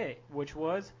Nick Pitt, which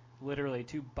was literally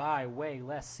to buy way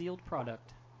less sealed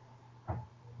product.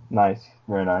 Nice.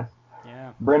 Very nice.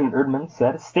 Yeah. Brendan Erdman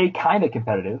said, stay kind of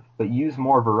competitive, but use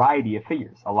more variety of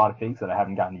figures. A lot of figs that I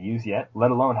haven't gotten to use yet,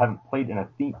 let alone he hasn't played a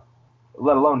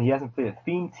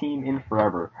theme team in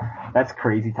forever. That's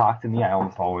crazy talk to me. I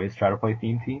almost always try to play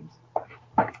theme teams.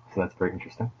 So that's very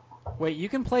interesting. Wait, you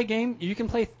can play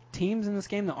teams in this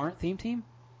game that aren't theme team?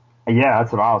 Yeah,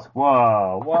 that's what I was.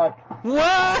 Whoa, what?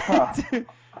 What?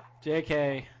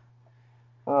 JK.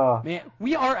 Man,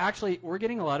 we're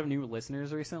getting a lot of new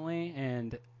listeners recently,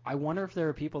 and I wonder if there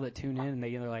are people that tune in and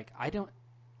they're like, I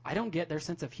don't get their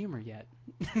sense of humor yet.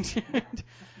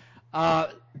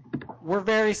 We're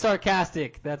very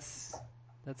sarcastic. That's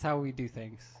how we do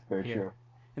things. Very here true.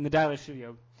 In the Dialer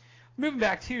Studio. Moving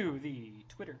back to the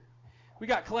Twitter. We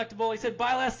got Collectible. He said,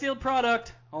 buy less sealed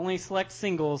product. Only select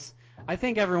singles. I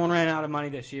think everyone ran out of money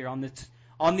this year on the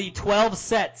 12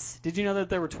 sets. Did you know that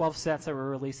there were 12 sets that were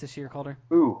released this year, Calder?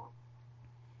 Ooh.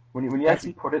 When you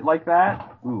actually put it like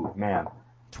that, ooh, man.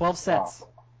 12 sets. Wow.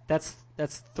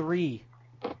 That's 3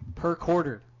 per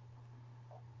quarter.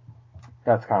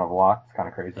 That's kind of a lot. It's kind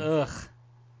of crazy. Ugh.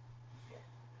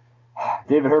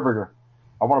 David Herberger.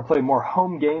 I want to play more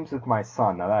home games with my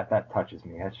son. Now that touches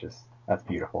me. That's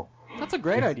beautiful. That's a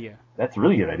great idea. That's a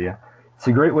really good idea. It's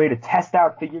a great way to test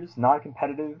out figures,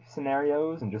 non-competitive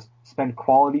scenarios, and just spend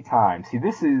quality time. See,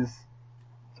 that's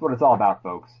what it's all about,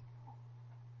 folks.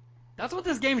 That's what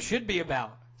this game should be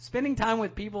about. Spending time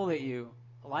with people that you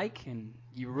like and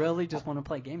you really just want to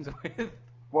play games with.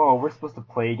 Whoa, we're supposed to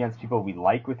play against people we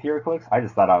like with HeroClix? I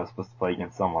just thought I was supposed to play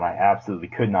against someone I absolutely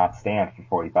could not stand for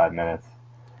 45 minutes.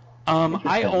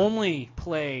 I only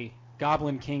play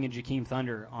Goblin King and Jakeem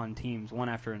Thunder on teams, one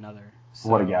after another. So,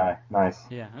 what a guy. Nice.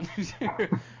 Yeah.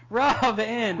 Rob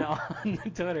N on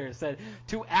Twitter said,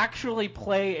 to actually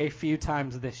play a few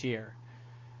times this year.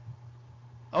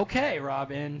 Okay,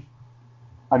 Rob N.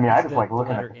 I mean, I just like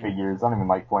looking at the figures. I don't even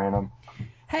like playing them.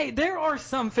 Hey, there are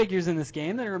some figures in this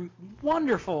game that are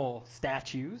wonderful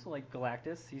statues, like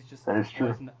Galactus. That is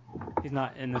true. He's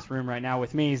not in this room right now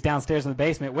with me. He's downstairs in the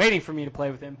basement waiting for me to play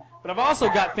with him. But I've also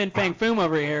got Fin Fang Foom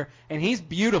over here, and he's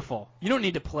beautiful. You don't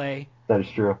need to play. That is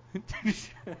true.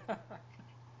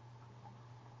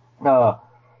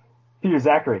 Peter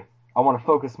Zachary. I want to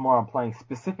focus more on playing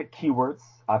specific keywords.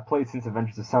 I've played since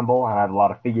Avengers Assemble, and I have a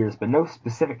lot of figures, but no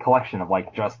specific collection of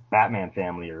like just Batman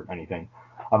family or anything.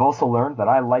 I've also learned that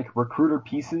I like recruiter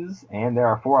pieces, and there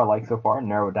are 4 I like so far,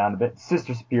 narrow it down a bit.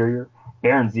 Sister Superior,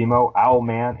 Baron Zemo,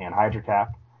 Owlman, and Hydra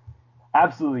Cap.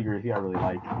 Absolutely agree with you, I really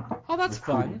like that's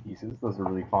fun. Pieces. Those are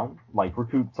really fun. Like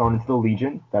recruit someone into the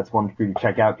Legion. That's one for you to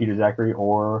check out, Peter Zachary,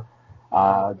 or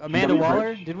Amanda GW Waller.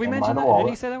 Bridge. Did we mention that? Waller. Did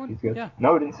he say that one? He's good. Yeah.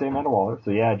 No, it didn't say Amanda Waller.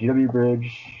 So yeah, GW Bridge,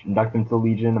 induct them to the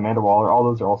Legion, Amanda Waller. All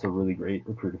those are also really great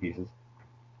recruiter pieces.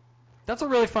 That's a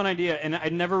really fun idea, and I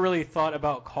never really thought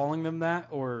about calling them that,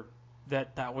 or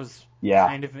that was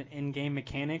kind of an in-game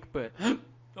mechanic, but...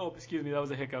 Oh, excuse me, that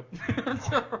was a hiccup.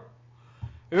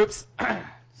 Oops.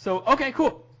 So, okay,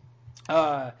 cool.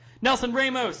 Nelson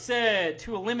Ramos said,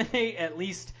 to eliminate at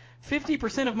least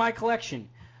 50% of my collection,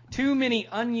 too many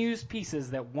unused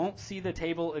pieces that won't see the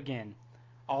table again.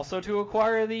 Also to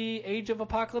acquire the Age of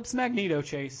Apocalypse Magneto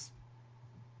chase.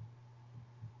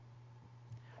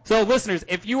 So, listeners,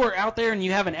 if you are out there and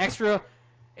you have an extra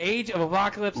Age of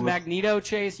Apocalypse Magneto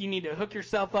chase, you need to hook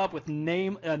yourself up with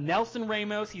Nelson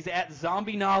Ramos. He's at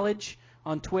Zombie Knowledge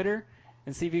on Twitter,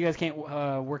 and see if you guys can't work out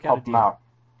a deal. Help them out.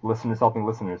 Listeners helping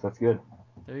listeners. That's good.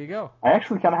 There you go. I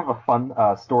actually kind of have a fun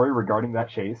story regarding that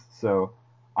chase. So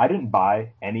I didn't buy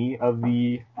any of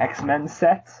the X-Men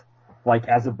sets, like,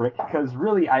 as a brick, because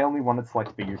really I only wanted to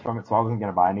select figures from it, so I wasn't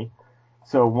going to buy any.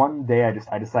 So one day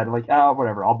I decided, like,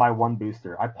 whatever, I'll buy one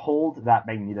booster. I pulled that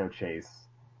Magneto chase,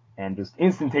 and just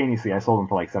instantaneously I sold them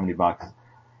for like $70.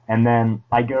 And then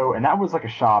I go, and that was like a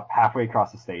shop halfway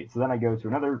across the state. So then I go to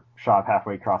another shop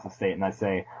halfway across the state, and I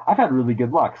say, I've had really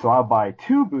good luck, so I'll buy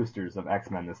 2 boosters of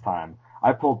X-Men this time.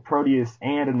 I pulled Proteus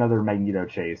and another Magneto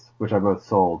Chase, which I both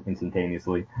sold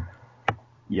instantaneously.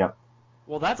 Yep.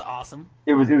 Well, that's awesome.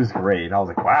 It was great. I was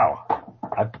like, wow.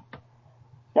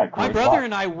 My brother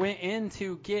and I went in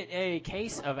to get a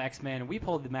case of X-Men, and we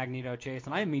pulled the Magneto Chase,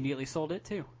 and I immediately sold it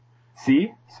too.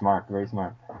 See? Smart. Very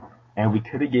smart. And we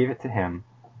could have gave it to him.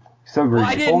 So great. Well,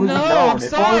 I didn't know. I'm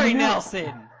sorry,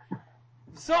 Nelson.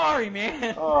 Sorry,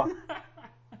 man.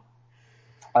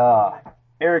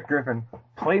 Eric Griffin,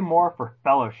 play more for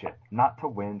fellowship, not to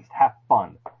win, just have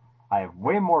fun. I have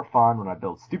way more fun when I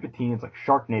build stupid teams like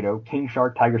Sharknado, King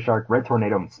Shark, Tiger Shark, Red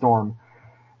Tornado, and Storm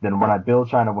than when I build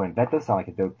trying to win. That does sound like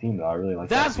a dope team, though. I really like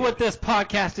that. That's what this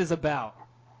podcast is about.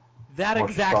 That More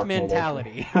exact Sharknado.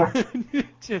 mentality.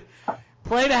 Just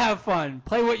play to have fun.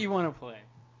 Play what you want to play.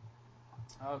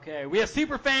 Okay, we have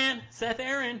Superfan Seth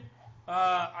Aaron.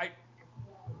 I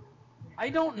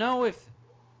don't know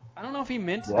if he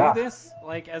meant to do this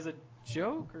like as a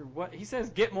joke or what. He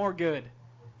says get more good.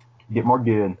 Get more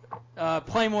good.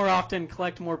 Play more often,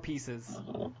 collect more pieces.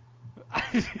 All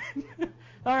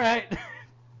right.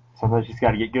 Sometimes you just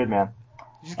got to get good, man.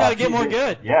 You just got to get more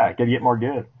good. Yeah, got to get more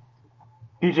good.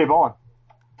 PJ Bowen,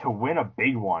 to win a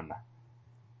big one.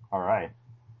 All right.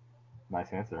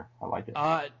 Nice answer. I like it.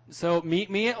 So meet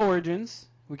me at Origins.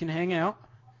 We can hang out.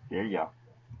 There you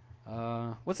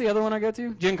go. What's the other one I go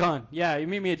to? Gen Con. Yeah, you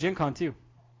meet me at Gen Con too.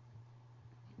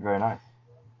 Very nice.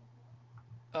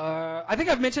 I think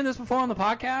I've mentioned this before on the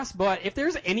podcast, but if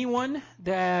there's anyone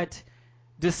that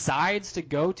decides to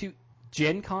go to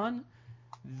Gen Con,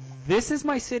 this is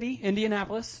my city,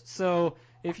 Indianapolis. So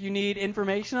if you need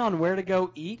information on where to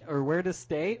go eat or where to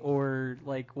stay or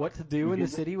like what to do in the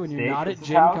city when you're not at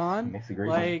Gen Con,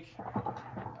 like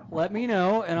let me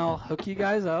know and I'll hook you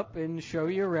guys up and show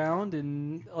you around.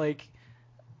 And like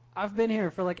I've been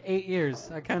here for like 8 years.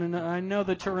 I know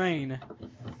the terrain.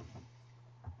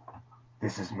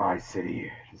 This is my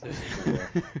city.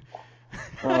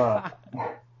 What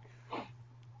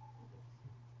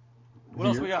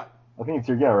else we got? I think it's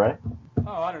your go, right?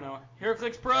 Oh, I don't know.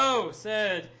 HeroClix Pro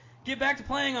said, get back to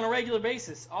playing on a regular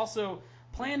basis. Also,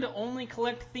 plan to only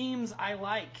collect themes I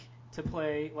like to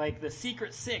play, like the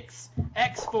Secret Six,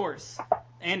 X-Force,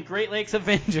 and Great Lakes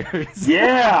Avengers.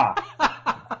 Yeah!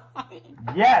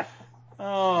 Yes!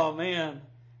 Oh, man.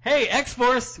 Hey,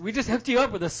 X-Force, we just hooked you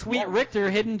up with a sweet Richter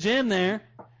hidden gem there.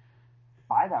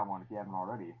 Buy that one if you haven't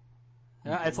already.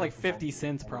 Yeah, it's like 50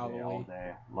 cents probably. All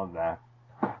day. Love that.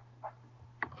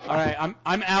 All right,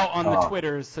 I'm out on the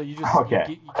Twitters, so you just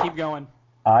you keep going.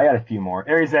 I got a few more.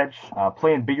 Aries Edge,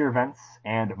 playing bigger events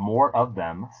and more of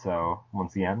them. So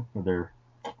once again,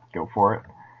 go for it.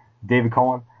 David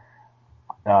Colin.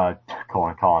 I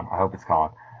hope it's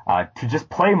Colin. To just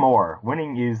play more.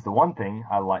 Winning is the one thing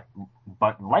I like,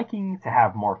 but liking to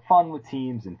have more fun with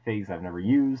teams and figs I've never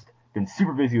used. Been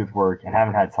super busy with work and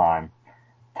haven't had time.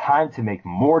 Time to make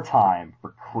more time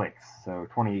for clicks. So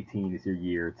 2018 is your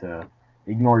year to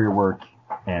ignore your work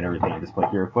and everything and just play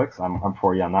HeroClix. I'm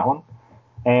for you on that one.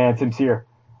 And Tim's here.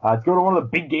 Let's go to one of the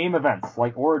big game events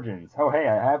like Origins. Oh, hey,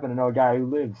 I happen to know a guy who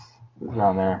lives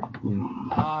around there.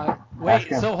 Wait,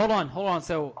 so hold on.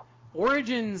 So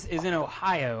Origins is in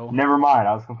Ohio. Never mind,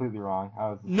 I was completely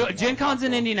wrong. Gen Con's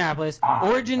in Indianapolis.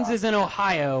 Origins is in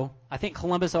Ohio. I think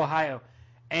Columbus, Ohio.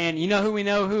 And you know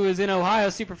who is in Ohio?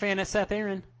 Superfan at Seth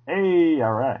Aaron. Hey,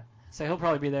 all right. So he'll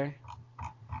probably be there.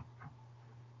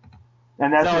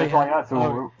 And that's all I got.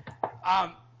 So,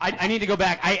 I need to go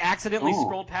back. I accidentally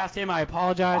scrolled past him. I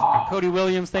apologize. Cody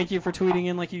Williams, thank you for tweeting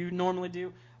in like you normally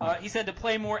do. He said to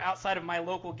play more outside of my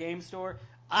local game store.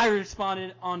 I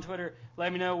responded on Twitter,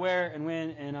 let me know where and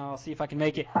when, and I'll see if I can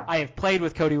make it. I have played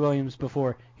with Cody Williams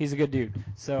before. He's a good dude.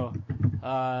 So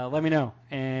let me know,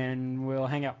 and we'll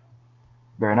hang out.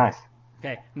 Very nice.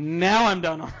 Okay, now I'm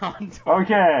done on Twitter.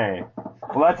 Okay.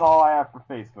 Well, that's all I have for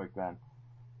Facebook then.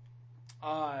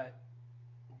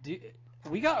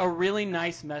 We got a really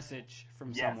nice message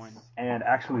from someone. And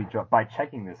actually, by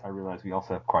checking this, I realized we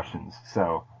also have questions.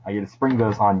 So I get to spring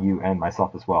those on you and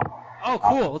myself as well. Oh,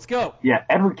 cool. Let's go. Yeah,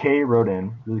 Edward K. wrote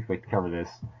in, really quick to cover this,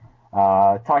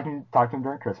 talking to him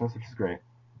during Christmas, which is great.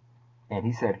 And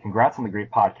he said, congrats on the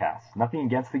great podcast. Nothing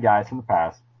against the guys from the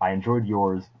past. I enjoyed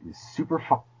yours. It is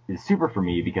super for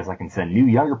me because I can send new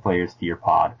younger players to your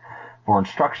pod for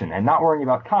instruction and not worrying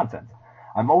about content.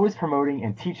 I'm always promoting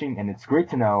and teaching, and it's great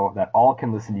to know that all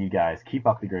can listen to you guys. Keep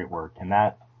up the great work. And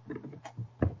that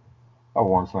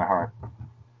warms my heart.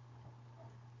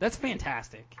 That's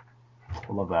fantastic.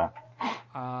 I love that.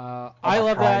 I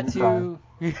love that too.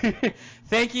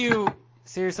 Thank you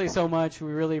seriously so much.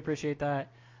 We really appreciate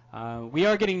that. We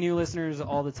are getting new listeners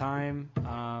all the time,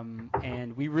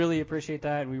 and we really appreciate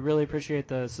that. We really appreciate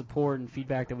the support and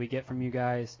feedback that we get from you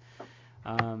guys.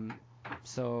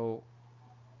 So,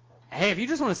 hey, if you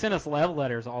just want to send us love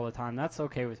letters all the time, that's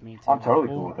okay with me too. I'm totally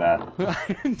cool with that.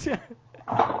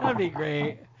 That'd be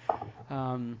great.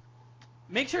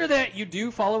 Make sure that you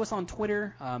do follow us on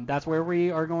Twitter. That's where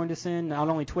we are going to send not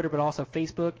only Twitter but also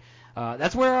Facebook.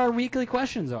 That's where our weekly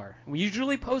questions are. We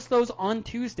usually post those on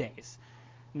Tuesdays.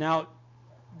 Now,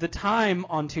 the time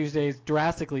on Tuesdays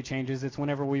drastically changes. It's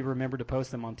whenever we remember to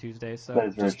post them on Tuesdays. So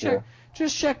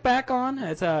just check back on.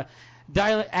 It's at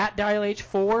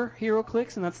DialH4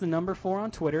 HeroClix, and that's the number 4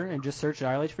 on Twitter, and just search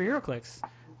DialH for HeroClix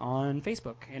on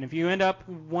Facebook. And if you end up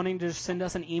wanting to send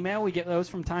us an email, we get those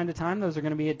from time to time. Those are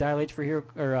going to be at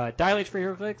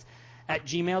DialH4HeroClix at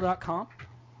gmail.com.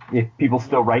 If people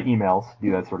still write emails,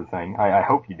 do that sort of thing. I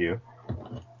hope you do.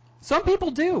 Some people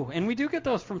do, and we do get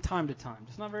those from time to time,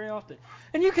 just not very often.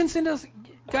 And you can send us,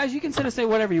 guys, you can send us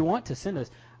whatever you want to send us.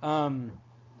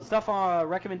 Stuff on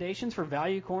recommendations for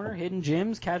Value Corner, Hidden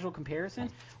Gems, Casual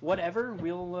Comparison, whatever.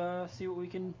 We'll see what we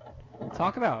can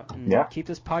talk about and keep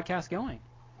this podcast going.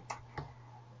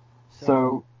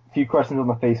 So, a few questions on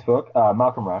the Facebook.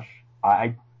 Malcolm Rush.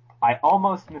 I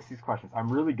almost missed these questions.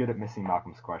 I'm really good at missing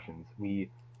Malcolm's questions.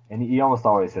 And he almost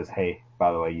always says, "Hey,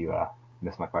 by the way, you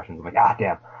missed my questions." I'm like,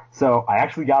 damn. So I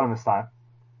actually got them this time.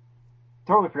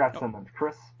 Totally forgot to send them to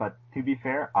Chris, but to be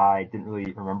fair, I didn't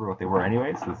really remember what they were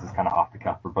anyway, so this is kind of off the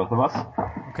cuff for both of us.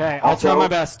 Okay, I'll try my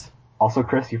best. Also,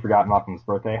 Chris, you forgot Malcolm's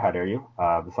birthday. How dare you?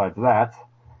 Besides that...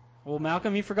 Well,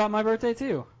 Malcolm, you forgot my birthday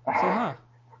too. So,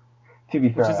 To be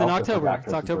fair, which is in October.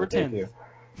 It's October 10th.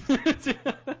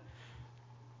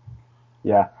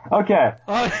 Yeah. Okay.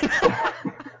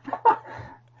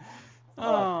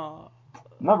 Oh.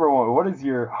 Number 1, what is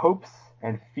your hopes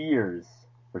and fears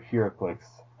for HeroClix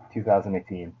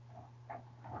 2018?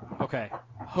 Okay.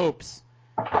 Hopes.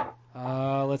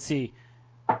 Let's see.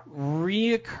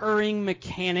 Reoccurring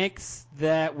mechanics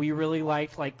that we really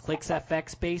liked, like Clix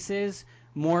FX bases,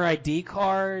 more ID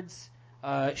cards,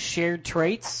 shared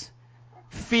traits.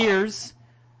 Fears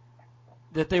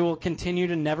that they will continue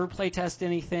to never playtest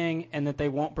anything, and that they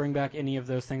won't bring back any of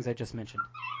those things I just mentioned.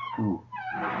 Ooh.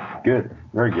 Good.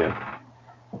 Very good.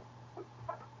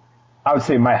 I would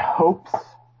say my hopes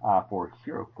for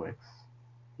HeroClix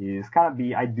is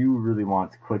I do really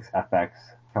want Clix FX to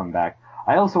come back.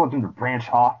 I also want them to branch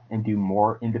off and do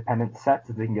more independent sets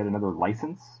if they can get another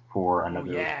license for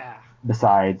another. Yeah.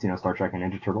 Besides, Star Trek and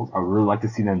Ninja Turtles, I would really like to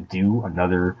see them do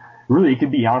another. Really, it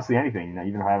could be honestly anything.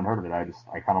 Even if I haven't heard of it, I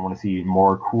kind of want to see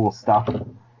more cool stuff.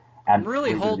 I'm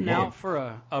really holding out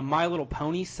for a My Little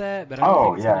Pony set, but I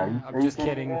don't think I'm just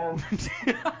kidding.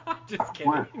 Just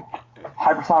kidding.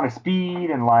 Hypersonic speed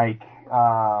and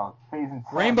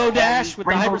Rainbow Dash with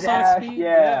the hypersonic speed.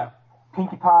 Yeah.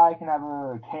 Pinkie Pie can have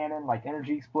a cannon, like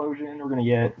energy explosion. We're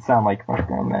gonna sound like a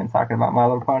grown men talking about My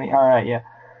Little Pony. All right, yeah.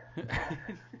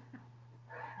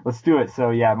 Let's do it. So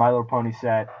yeah, My Little Pony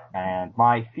set, and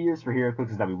my fears for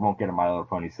HeroClix is that we won't get a My Little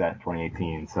Pony set in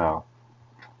 2018. So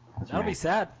that'll be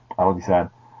sad. That'll be sad.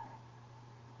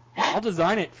 I'll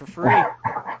design it for free.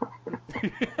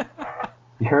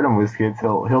 You heard him, WizKids.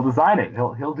 He'll design it.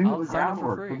 He'll do the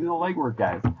groundwork. He'll do the legwork,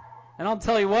 guys. And I'll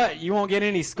tell you what, you won't get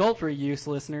any Sculptor use,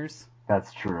 listeners.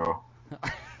 That's true.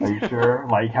 Are you sure?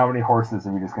 How many horses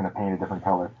are we just gonna paint a different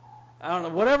color? I don't know.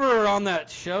 Whatever on that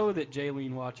show that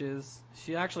Jaylene watches,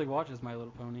 she actually watches My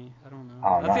Little Pony. I don't know.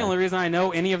 Oh, That's the only reason I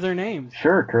know any of their names.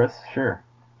 Sure, Chris. Sure.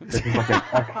 This is like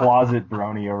a closet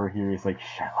brony over here. He's like,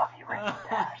 "Shh, I love you, Rainbow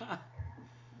Dash."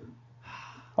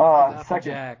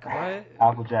 Applejack. What?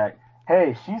 Applejack.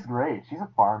 Hey, she's great. She's a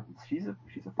farmer,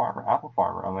 apple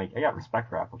farmer. I'm like, I got respect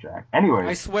for Applejack. Anyways.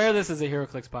 I swear this is a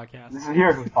HeroClix podcast. This is a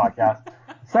HeroClix podcast.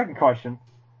 Second question.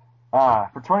 For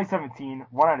 2017,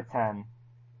 1 out of 10,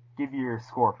 give your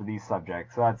score for these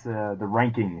subjects. So that's the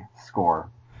ranking score.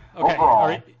 Okay. Overall, all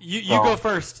right. You go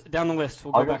first down the list.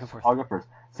 We'll go back and forth. I'll go first.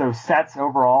 So sets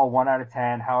overall, 1 out of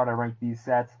 10. How would I rank these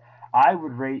sets? I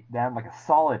would rate them like a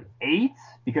solid 8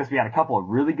 because we had a couple of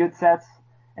really good sets,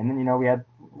 and then we had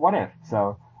What If.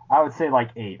 So I would say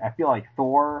 8. I feel like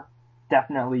Thor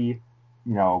definitely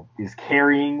is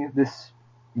carrying this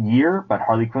year, but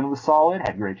Harley Quinn was solid,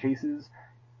 had great chases.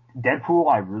 Deadpool,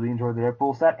 I really enjoyed the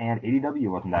Deadpool set, and ADW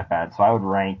wasn't that bad. So I would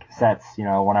rank sets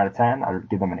 1 out of 10. I would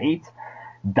give them an 8.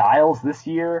 Dials this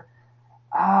year,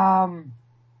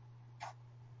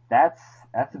 that's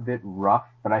a bit rough,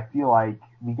 but I feel like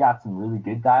we got some really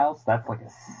good dials. That's like a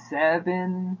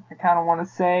 7, I kind of want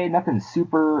to say. Nothing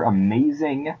super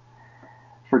amazing.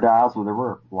 for dials. Well, there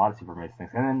were a lot of super amazing things.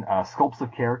 And then sculpts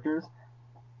of characters.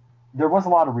 There was a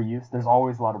lot of reuse. There's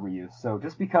always a lot of reuse. So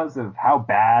just because of how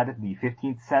bad the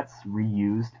 15th set's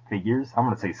reused figures, I'm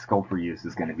going to say sculpt reuse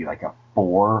is going to be like a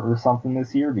 4 or something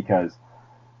this year because,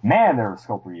 man, there was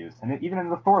sculpt reuse. And even in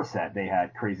the Thor set, they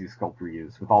had crazy sculpt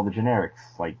reuse with all the generics,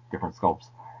 like different sculpts.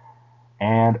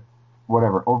 And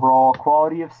whatever, overall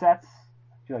quality of sets,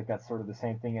 I feel like that's sort of the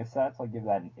same thing as sets. I'll give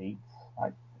that an 8.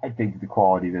 I dig the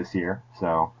quality this year.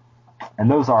 So,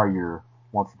 and those are your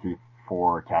 1, 2, 3,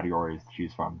 4 categories to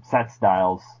choose from: sets,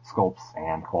 styles, sculpts,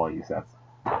 and quality sets.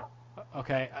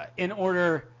 Okay, in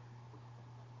order,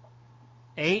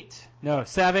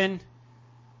 7.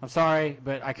 I'm sorry,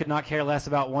 but I could not care less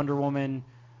about Wonder Woman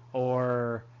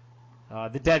or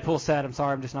the Deadpool set. I'm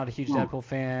sorry, I'm just not a huge Deadpool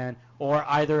fan. Or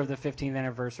either of the 15th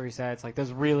anniversary sets. Like,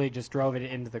 those really just drove it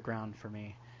into the ground for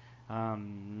me.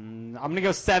 I'm going to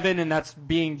go 7, and that's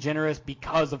being generous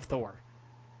because of Thor.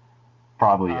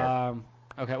 Probably it.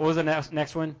 Okay, what was the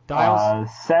next one? Dials?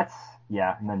 Sets,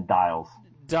 yeah, and then dials.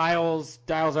 Dials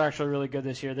are actually really good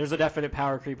this year. There's a definite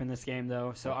power creep in this game,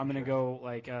 though, so I'm going to go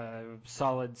like a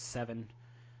solid 7.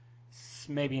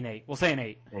 Maybe an 8. We'll say an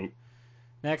 8. 8.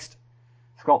 Next.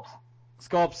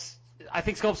 Sculpts. I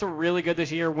think sculpts were really good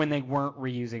this year when they weren't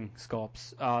reusing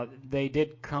sculpts. They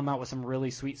did come out with some really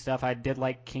sweet stuff. I did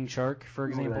like King Shark, for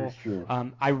example. That is true.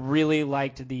 I really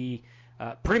liked the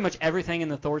pretty much everything in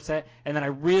the Thor set, and then I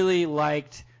really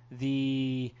liked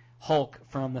the Hulk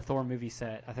from the Thor movie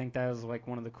set. I think that was like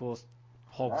one of the coolest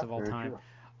Hulks of all time. True.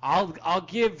 I'll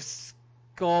give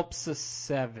sculpts a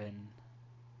 7.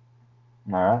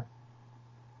 All right.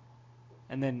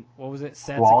 And then what was it?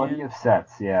 Sets Quality again? of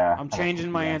sets, yeah. I'm changing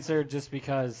my answer just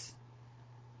because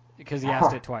he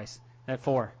asked it twice. At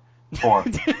 4. 4.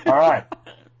 All right.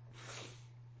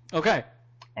 Okay.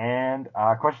 And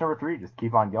question number 3, just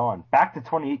keep on going. Back to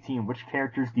 2018, which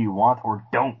characters do you want or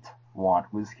don't want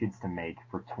WizKids to make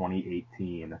for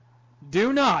 2018?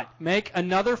 Do not make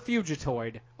another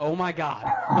Fugitoid. Oh my god.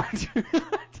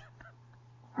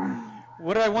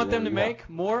 What do I want them to make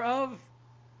more of?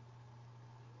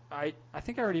 I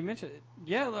think I already mentioned it.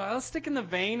 Yeah, let's stick in the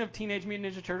vein of Teenage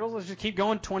Mutant Ninja Turtles. Let's just keep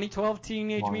going. 2012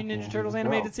 Teenage Mutant Ninja Turtles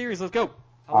animated series. Let's go.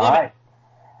 I love it.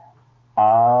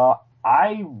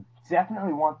 I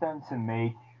definitely want them to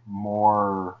make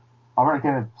more. I'm going to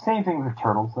get the same thing with the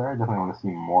Turtles there. I definitely want to see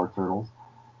more Turtles.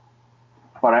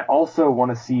 But I also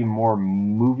want to see more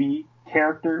movie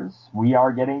characters. We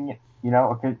are getting,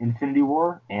 Infinity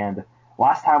War. And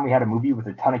last time we had a movie with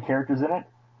a ton of characters in it,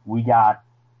 we got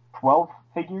 12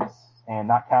 figures, and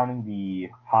not counting the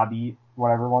hobby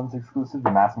whatever ones exclusive,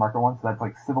 the mass market ones. So that's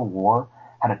like Civil War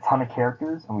had a ton of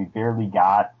characters, and we barely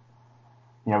got,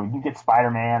 we didn't get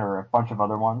Spider-Man or a bunch of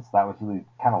other ones. That was really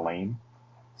kind of lame.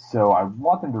 So I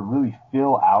want them to really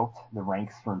fill out the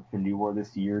ranks for Infinity War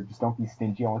this year. Just don't be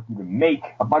stingy. I want you to make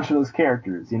a bunch of those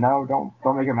characters. Don't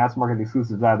make it mass market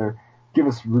exclusives either. Give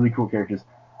us really cool characters.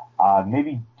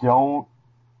 Maybe don't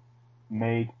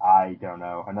make, I don't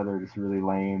know, another just really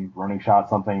lame running shot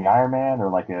something Iron Man, or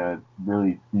like a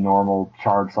really normal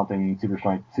charge something super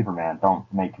strength Superman. Don't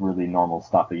make really normal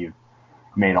stuff that you've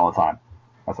made all the time.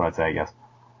 That's what I'd say, I guess.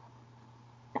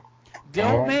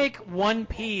 Don't make one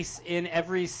piece in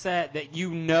every set that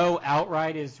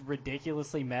outright is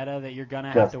ridiculously meta that you're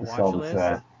gonna have to watch list.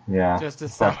 Set. Yeah. Just to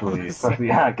sell especially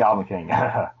Goblin King.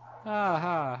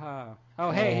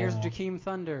 Oh, hey, here's Jakeem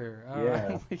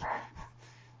Thunder.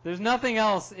 There's nothing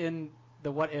else in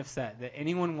the What If set that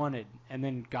anyone wanted, and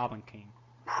then Goblin King.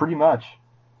 Pretty much.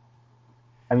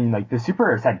 I mean, like, the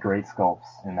superheroes had great sculpts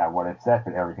in that What If set,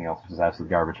 but everything else was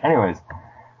absolute garbage. Anyways,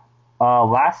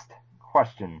 last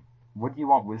question. What do you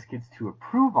want WizKids to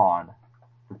improve on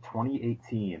for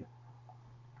 2018?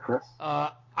 Chris?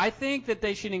 I think that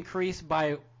they should increase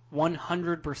by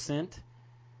 100%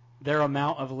 their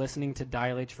amount of listening to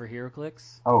Dial H for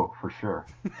HeroClix. Oh, for sure.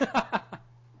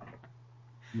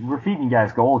 We're feeding you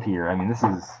guys gold here. I mean, this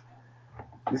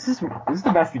is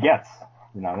the best it gets.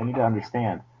 They need to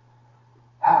understand.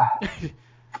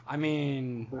 I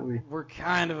mean, we're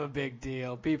kind of a big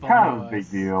deal. People kind know of a big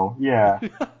us. deal. Yeah,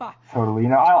 totally.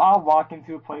 I'll walk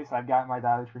into a place. I've got my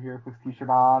Dial H for HeroClix t-shirt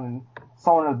on, and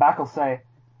someone in the back will say,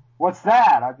 "What's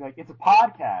that?" I'd be like, "It's a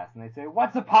podcast." And they say,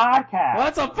 "What's a podcast?"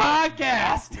 What's a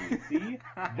podcast? See?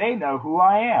 They know who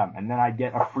I am. And then I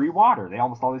get a free water. They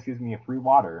almost always give me a free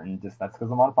water. And that's because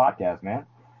I'm on a podcast, man.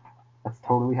 That's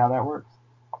totally how that works.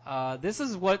 This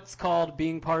is what's called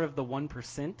being part of the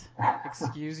 1%.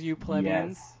 Excuse you,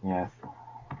 plebeians. Yes.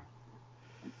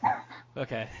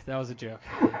 Okay, that was a joke.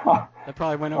 That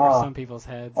probably went over some people's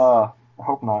heads. I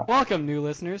hope not. Welcome, new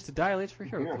listeners, to Dial H for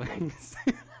HeroClix.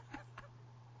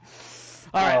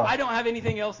 All right, I don't have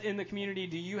anything else in the community.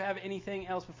 Do you have anything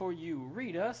else before you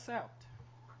read us out?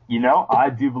 I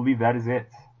do believe that is it.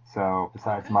 So,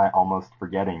 besides my almost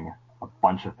forgetting a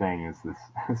bunch of things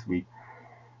this week,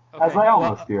 as I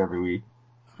almost do every week.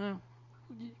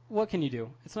 What can you do?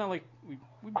 It's not like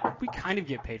we kind of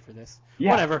get paid for this.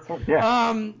 Yeah, Whatever.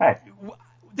 Yeah. Hey.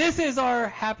 This is our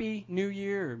Happy New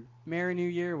Year, or Merry New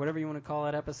Year, whatever you want to call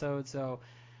that episode. So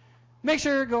make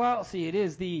sure to go out and see. It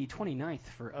is the 29th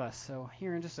for us. So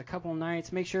here in just a couple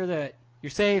nights, make sure that you're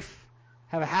safe.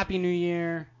 Have a Happy New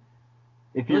Year.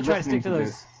 If you're try listening to stick to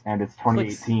this and it's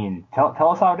 2018, tell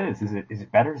us how it is. Is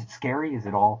it better? Is it scary? Is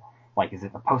it all is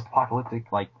it a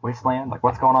post-apocalyptic wasteland?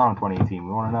 What's going on in 2018?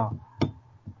 We want to know.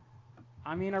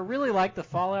 I mean, I really like the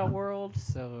Fallout world,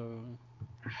 so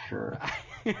for sure.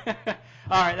 All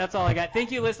right, that's all I got.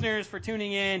 Thank you, listeners, for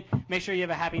tuning in. Make sure you have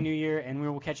a Happy New Year, and we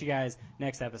will catch you guys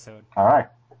next episode. All right.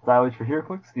 Silage for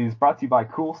HeroClix is brought to you by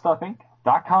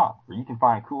CoolStuffInc.com, where you can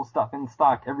find cool stuff in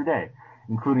stock every day,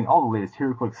 including all the latest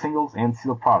HeroClix singles and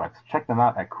sealed products. Check them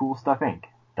out at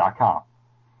CoolStuffInc.com.